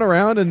nice. You run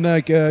around and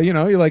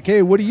you're like,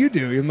 hey, what do you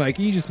do? I'm like,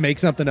 you just make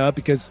something up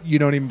because you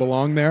don't even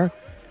belong there.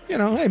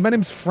 Hey, my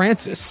name's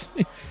Francis.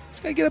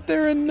 Just gotta get up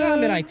there and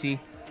I'm in IT.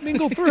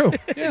 Mingle through.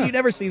 Yeah. You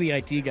never see the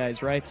IT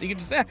guys, right? So you can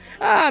just say,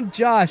 I'm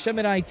Josh. I'm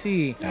in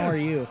IT. How are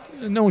you?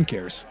 No one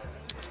cares.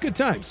 It's good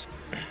times.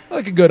 I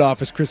like a good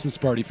office Christmas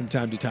party from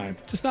time to time.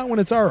 Just not when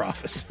it's our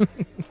office.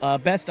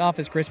 Best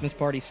office Christmas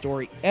party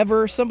story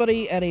ever.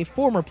 Somebody at a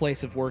former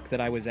place of work that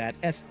I was at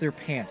essed their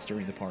pants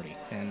during the party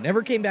and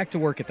never came back to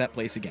work at that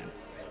place again.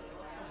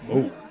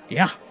 Whoa.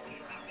 Yeah.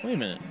 Wait a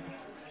minute.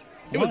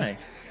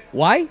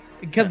 Why?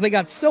 Because they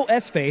got so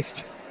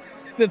S-faced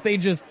that they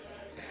just...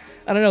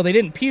 I don't know, they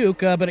didn't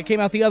puke, but it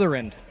came out the other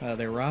end.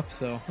 They were up,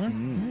 so...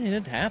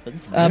 It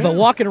happens. But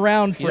walking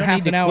around for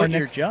half an hour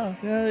next... your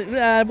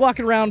job.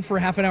 Walking around for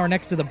half an hour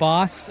next to the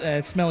boss,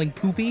 smelling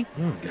poopy.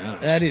 Oh, gosh.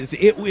 That is...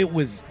 It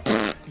was...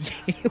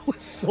 it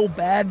was so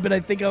bad, but I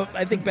think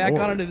back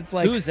on it, and it's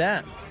like... Who's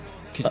that?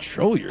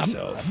 Control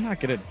yourself. I'm not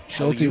going to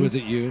Schulte, was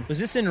it you? Was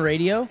this in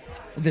radio?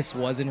 This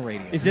was in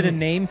radio. Is it a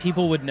name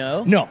people would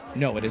know?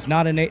 No, it is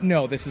not a name.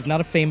 No, this is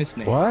not a famous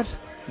name. What?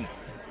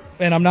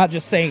 And I'm not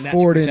just saying that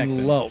Ford to protect and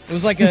them. Lutz. It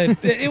was like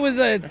it was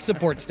a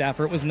support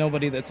staffer. It was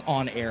nobody that's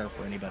on air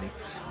for anybody.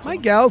 My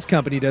gal's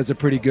company does a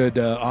pretty good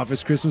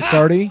office Christmas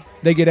party.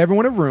 They get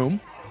everyone a room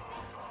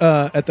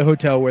at the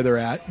hotel where they're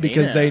at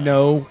because they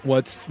know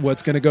what's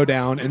going to go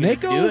down, and they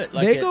go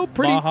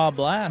pretty Baja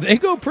Blast. They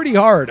go pretty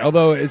hard.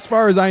 Although, as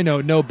far as I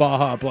know, no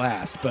Baja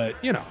Blast, but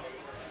they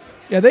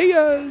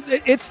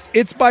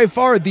it's by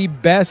far the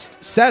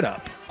best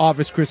setup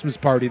office Christmas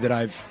party that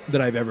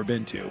I've ever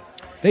been to.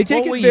 They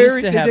take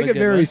it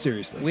very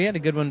seriously. We had a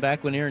good one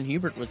back when Aaron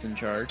Hubert was in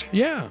charge.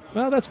 Yeah,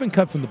 well, that's been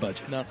cut from the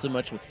budget. Not so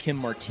much with Kim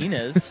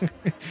Martinez.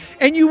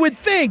 And you would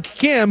think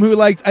Kim, who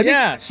likes,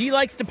 she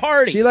likes to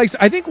party.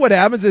 I think what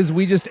happens is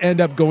we just end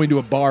up going to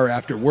a bar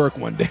after work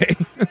one day.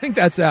 I think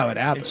that's how it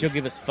happens. And she'll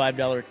give us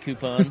 $5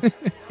 coupons.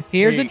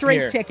 Here's a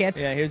drink ticket.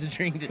 Yeah, here's a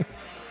drink.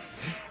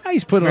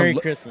 He's put Merry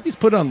Christmas. He's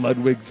put on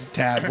Ludwig's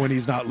tab when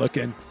he's not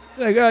looking.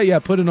 Like, oh yeah,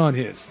 put it on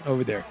his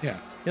over there. Yeah,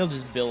 he'll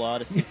just bill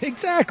Odyssey.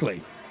 Exactly.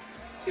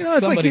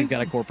 It's somebody's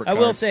got a corporate card. I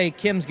will say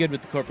Kim's good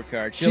with the corporate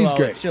card. She's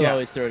great. She'll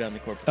always throw down the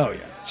corporate card. Oh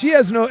yeah, she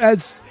has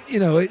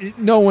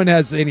no one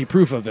has any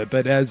proof of it,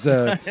 but as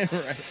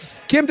right.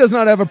 Kim does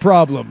not have a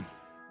problem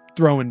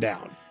throwing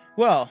down.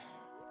 Well,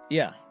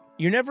 yeah,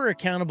 you're never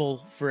accountable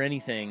for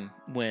anything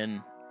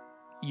when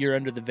you're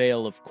under the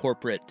veil of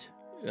corporate.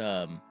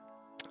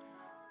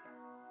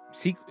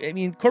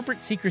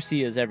 Corporate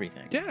secrecy is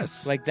everything.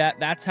 Yes, like that.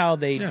 That's how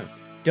they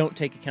don't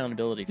take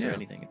accountability for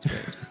anything. It's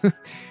great.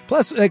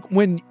 Plus,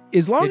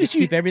 as long as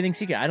you keep everything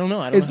secret. I don't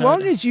know. As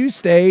long as you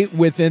stay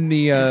within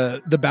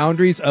the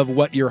boundaries of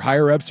what your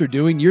higher ups are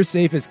doing, you're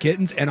safe as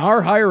kittens. And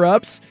our higher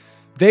ups,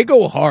 they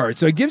go hard,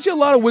 so it gives you a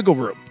lot of wiggle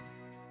room.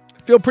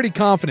 Feel pretty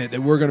confident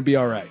that we're going to be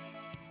all right.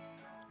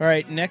 All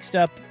right. Next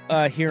up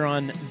here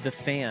on The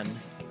Fan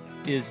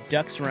is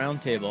Ducks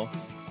Roundtable.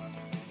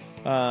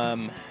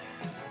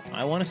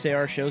 I want to say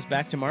our show's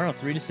back tomorrow,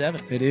 3 to 7.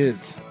 It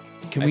is.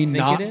 Can we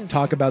not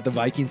talk about the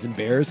Vikings and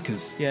Bears?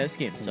 Because this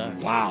game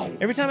sucks. Wow.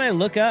 Every time I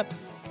look up,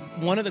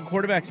 one of the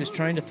quarterbacks is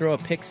trying to throw a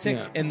pick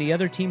six, and the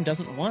other team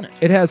doesn't want it.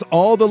 It has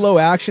all the low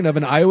action of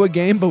an Iowa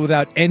game, but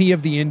without any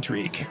of the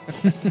intrigue.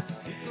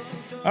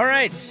 All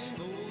right.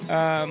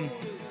 I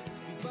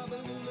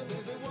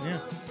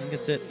think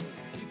that's it.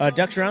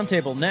 Ducks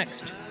Roundtable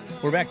next.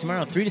 We're back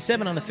tomorrow, 3 to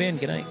 7 on The Fan.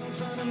 Good night.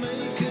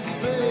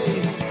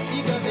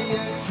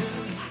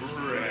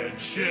 Red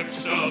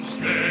ships of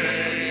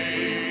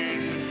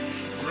Spain.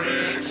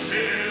 Red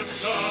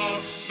ships of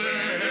Spain.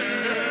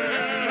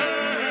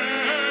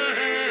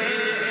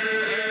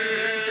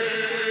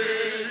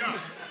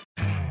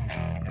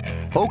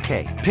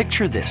 Okay,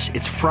 picture this.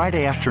 It's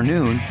Friday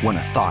afternoon when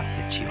a thought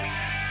hits you.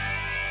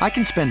 I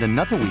can spend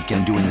another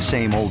weekend doing the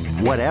same old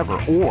whatever,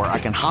 or I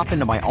can hop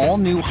into my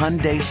all-new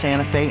Hyundai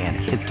Santa Fe and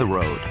hit the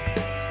road.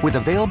 With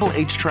available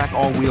H-Track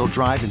all-wheel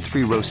drive and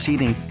 3-row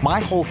seating, my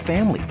whole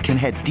family can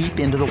head deep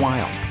into the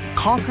wild.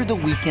 Conquer the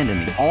weekend in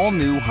the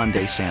all-new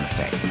Hyundai Santa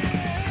Fe.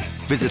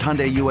 Visit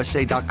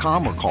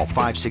HyundaiUSA.com or call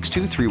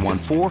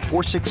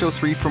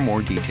 562-314-4603 for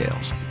more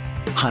details.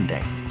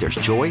 Hyundai, there's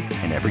joy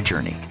in every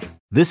journey.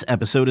 This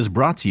episode is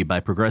brought to you by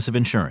Progressive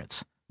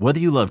Insurance. Whether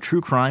you love true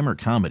crime or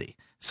comedy,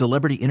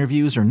 celebrity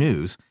interviews or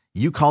news,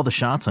 you call the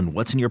shots on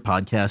what's in your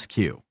podcast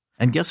queue.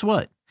 And guess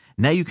what?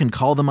 Now you can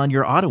call them on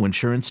your auto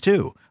insurance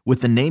too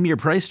with the Name Your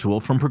Price tool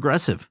from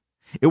Progressive.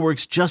 It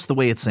works just the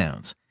way it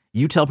sounds.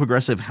 You tell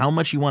Progressive how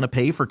much you want to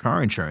pay for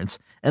car insurance,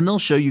 and they'll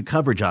show you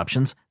coverage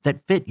options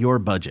that fit your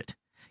budget.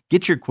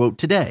 Get your quote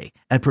today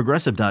at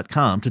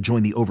Progressive.com to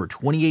join the over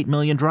 28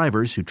 million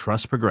drivers who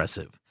trust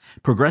Progressive.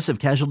 Progressive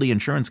Casualty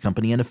Insurance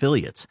Company and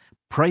Affiliates.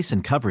 Price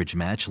and coverage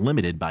match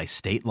limited by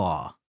state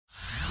law.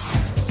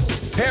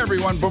 Hey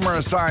everyone, Boomer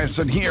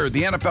Esiason here.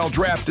 The NFL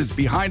Draft is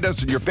behind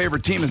us and your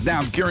favorite team is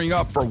now gearing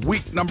up for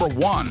week number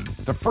 1.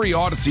 The free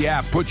Odyssey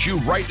app puts you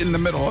right in the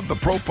middle of the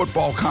pro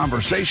football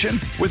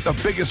conversation with the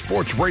biggest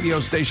sports radio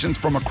stations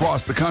from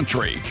across the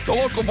country. The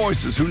local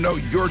voices who know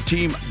your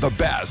team the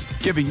best,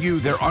 giving you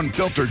their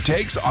unfiltered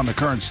takes on the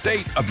current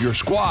state of your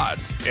squad.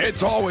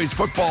 It's always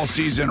football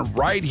season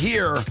right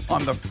here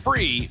on the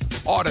free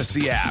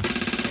Odyssey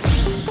app.